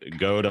 Like,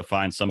 go to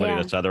find somebody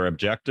that's either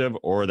objective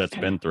or that's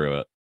been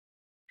through it.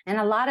 And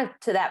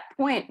to that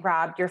point,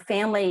 Rob, your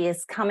family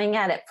is coming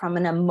at it from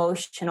an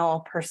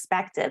emotional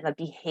perspective, a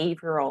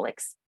behavioral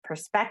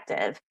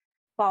perspective,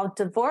 while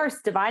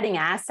dividing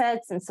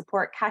assets and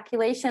support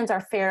calculations are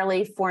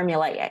fairly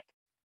formulaic.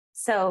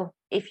 So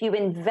if you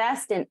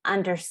invest in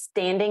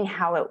understanding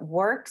how it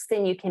works,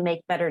 then you can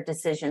make better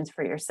decisions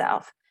for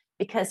yourself.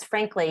 Because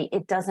frankly,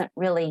 it doesn't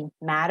really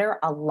matter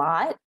a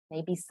lot,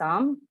 maybe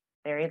some,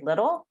 very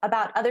little,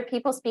 about other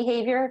people's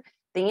behavior. At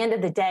the end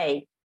of the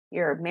day,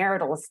 your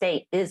marital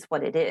estate is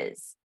what it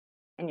is.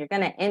 And you're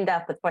going to end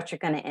up with what you're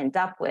going to end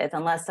up with,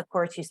 unless, of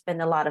course, you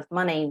spend a lot of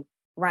money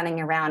running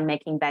around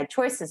making bad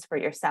choices for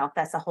yourself.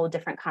 That's a whole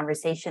different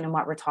conversation and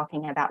what we're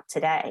talking about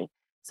today.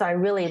 So I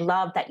really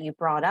love that you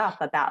brought up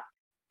about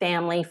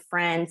family,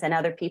 friends, and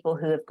other people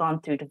who have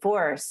gone through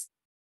divorce.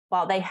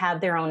 While they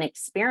have their own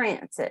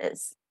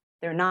experiences,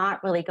 they're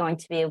not really going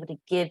to be able to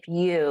give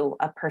you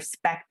a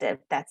perspective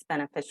that's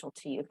beneficial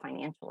to you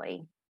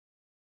financially.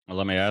 Well,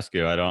 let me ask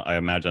you, I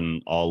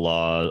imagine all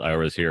law, I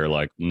always hear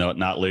like, no,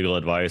 not legal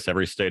advice.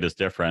 Every state is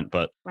different.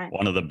 But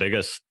one of the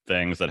biggest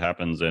things that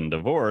happens in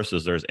divorce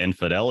is there's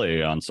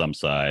infidelity on some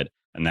side,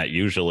 and that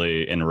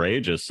usually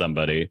enrages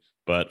somebody.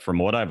 But from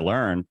what I've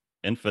learned,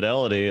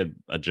 infidelity,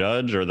 a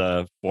judge or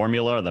the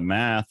formula or the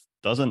math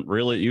doesn't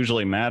really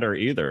usually matter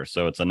either.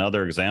 So it's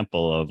another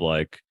example of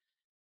like,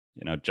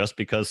 just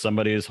because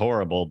somebody is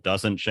horrible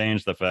doesn't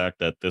change the fact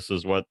that this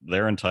is what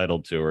they're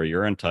entitled to or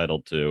you're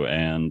entitled to.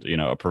 And,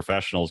 a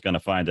professional is going to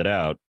find it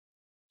out.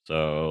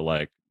 So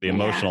like, the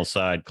emotional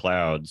side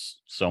clouds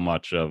so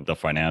much of the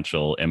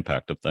financial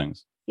impact of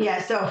things.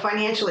 Yeah. So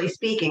financially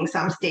speaking,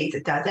 some states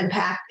it does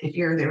impact if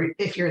you're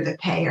the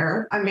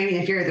payer, or maybe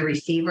if you're the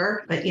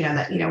receiver, but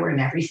we're in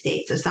every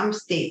state. So some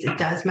states it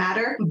does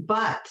matter.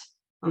 But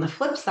on the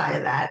flip side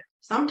of that,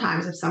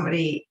 sometimes if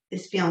somebody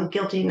is feeling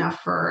guilty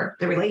enough for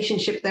the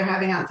relationship they're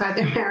having outside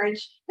their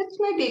marriage, this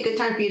might be a good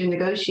time for you to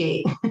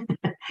negotiate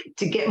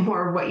to get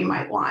more of what you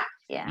might want.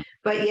 Yeah.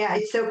 But yeah,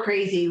 it's so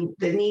crazy,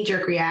 the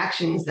knee-jerk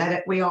reactions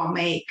that we all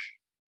make.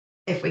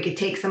 If we could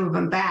take some of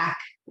them back,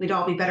 we'd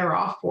all be better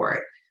off for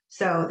it.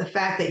 So the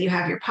fact that you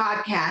have your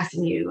podcast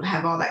and you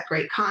have all that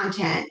great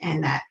content,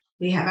 and that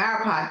we have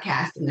our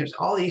podcast and there's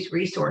all these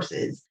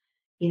resources,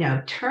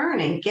 turn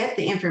and get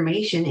the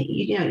information.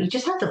 You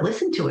just have to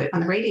listen to it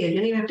on the radio. You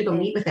don't even have to go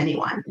meet with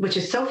anyone, which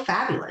is so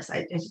fabulous.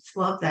 I just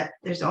love that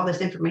there's all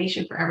this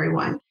information for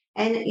everyone.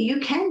 And you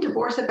can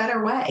divorce a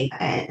better way.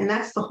 And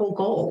that's the whole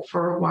goal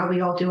for why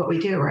we all do what we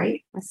do,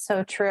 right? That's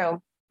so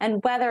true.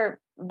 And whether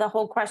the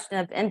whole question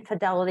of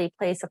infidelity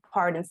plays a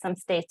part in some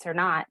states or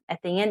not, at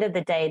the end of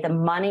the day, the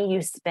money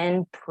you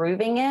spend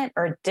proving it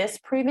or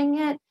disproving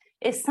it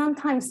is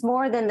sometimes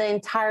more than the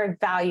entire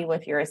value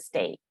of your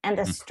estate and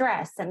the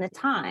stress and the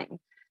time.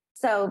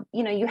 So,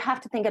 you have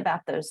to think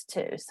about those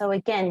too. So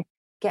again,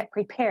 get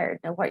prepared,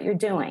 know what you're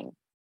doing,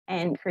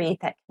 and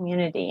create that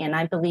community. And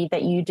I believe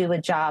that you do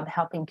a job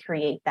helping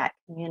create that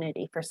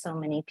community for so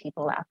many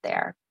people out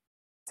there.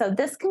 So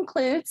this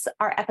concludes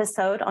our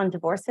episode on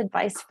divorce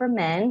advice for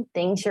men,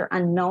 things you're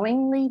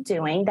unknowingly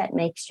doing that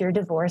makes your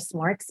divorce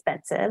more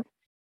expensive.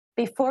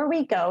 Before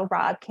we go,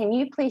 Rob, can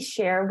you please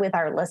share with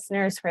our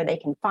listeners where they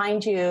can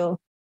find you,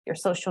 your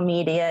social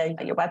media,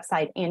 your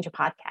website, and your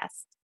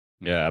podcast?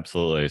 Yeah,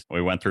 absolutely.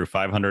 We went through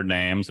 500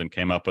 names and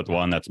came up with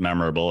one that's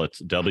memorable.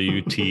 It's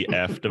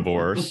WTF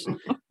Divorce.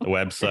 The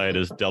website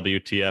is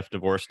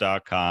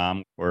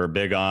WTFdivorce.com. We're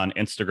big on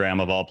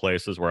Instagram, of all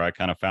places, where I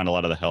kind of found a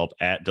lot of the help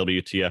at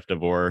WTF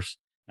Divorce.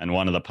 And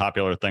one of the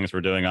popular things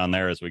we're doing on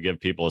there is we give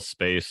people a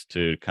space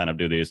to kind of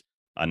do these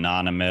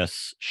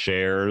anonymous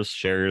shares,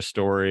 share your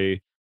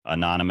story,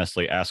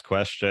 anonymously ask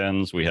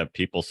questions. We have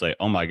people say,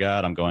 oh my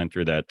God, I'm going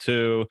through that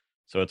too.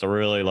 So it's a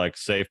really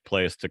safe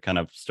place to kind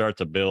of start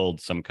to build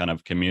some kind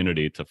of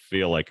community to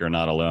feel like you're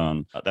not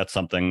alone. That's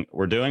something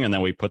we're doing. And then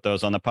we put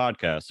those on the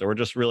podcast. So we're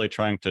just really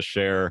trying to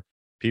share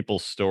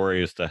people's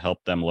stories to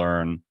help them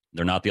learn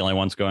they're not the only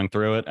ones going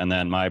through it. And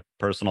then my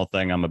personal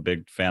thing, I'm a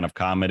big fan of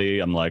comedy.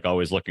 I'm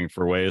always looking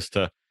for ways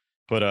to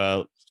put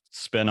a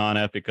spin on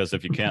it, because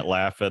if you can't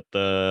laugh at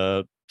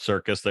the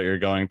circus that you're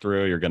going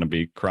through, you're going to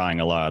be crying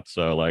a lot.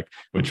 So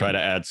we try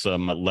to add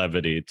some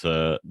levity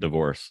to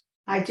divorce.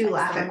 I do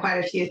laugh at quite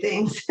a few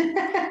things.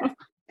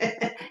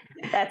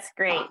 That's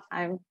great.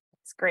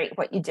 It's great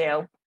what you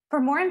do. For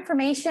more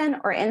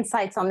information or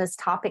insights on this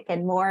topic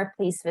and more,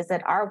 please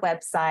visit our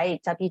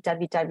website,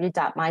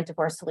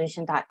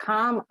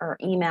 www.mydivorcesolution.com, or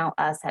email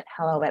us at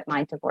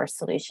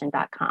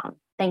hello@mydivorcesolution.com.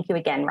 Thank you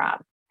again,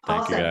 Rob.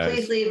 Also,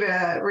 please leave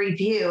a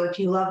review. If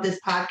you love this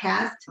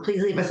podcast,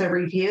 please leave us a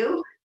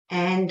review,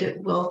 and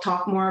we'll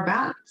talk more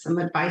about some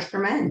advice for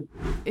men.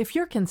 If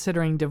you're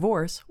considering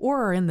divorce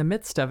or are in the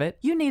midst of it,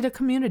 you need a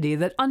community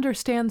that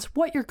understands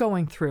what you're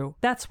going through.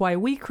 That's why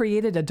we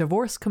created a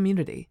divorce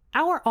community.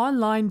 Our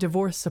online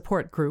divorce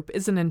support group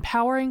is an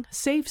empowering,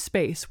 safe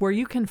space where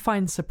you can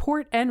find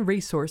support and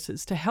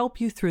resources to help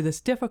you through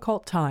this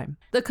difficult time.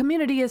 The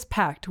community is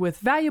packed with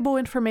valuable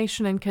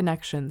information and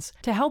connections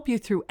to help you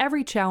through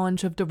every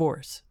challenge of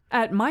divorce.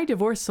 At My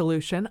Divorce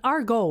Solution,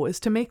 our goal is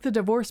to make the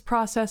divorce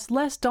process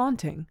less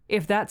daunting.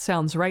 If that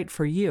sounds right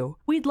for you,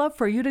 we'd love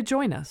for you to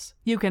join us.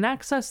 You can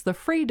access the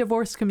free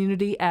divorce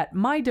community at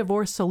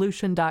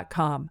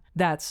mydivorcesolution.com.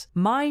 That's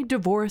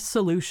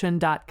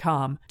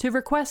mydivorcesolution.com to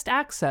request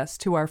access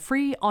to our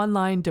free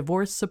online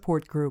divorce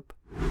support group.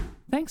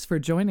 Thanks for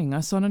joining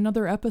us on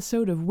another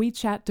episode of We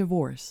Chat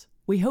Divorce.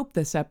 We hope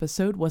this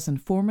episode was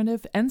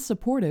informative and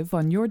supportive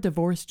on your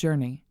divorce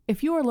journey.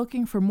 If you are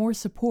looking for more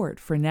support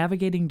for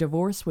navigating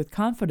divorce with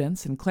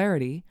confidence and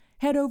clarity,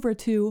 head over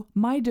to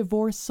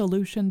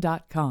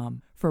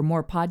mydivorcesolution.com for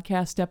more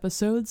podcast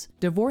episodes,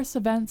 divorce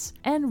events,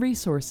 and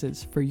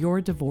resources for your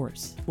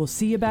divorce. We'll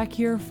see you back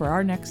here for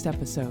our next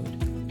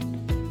episode.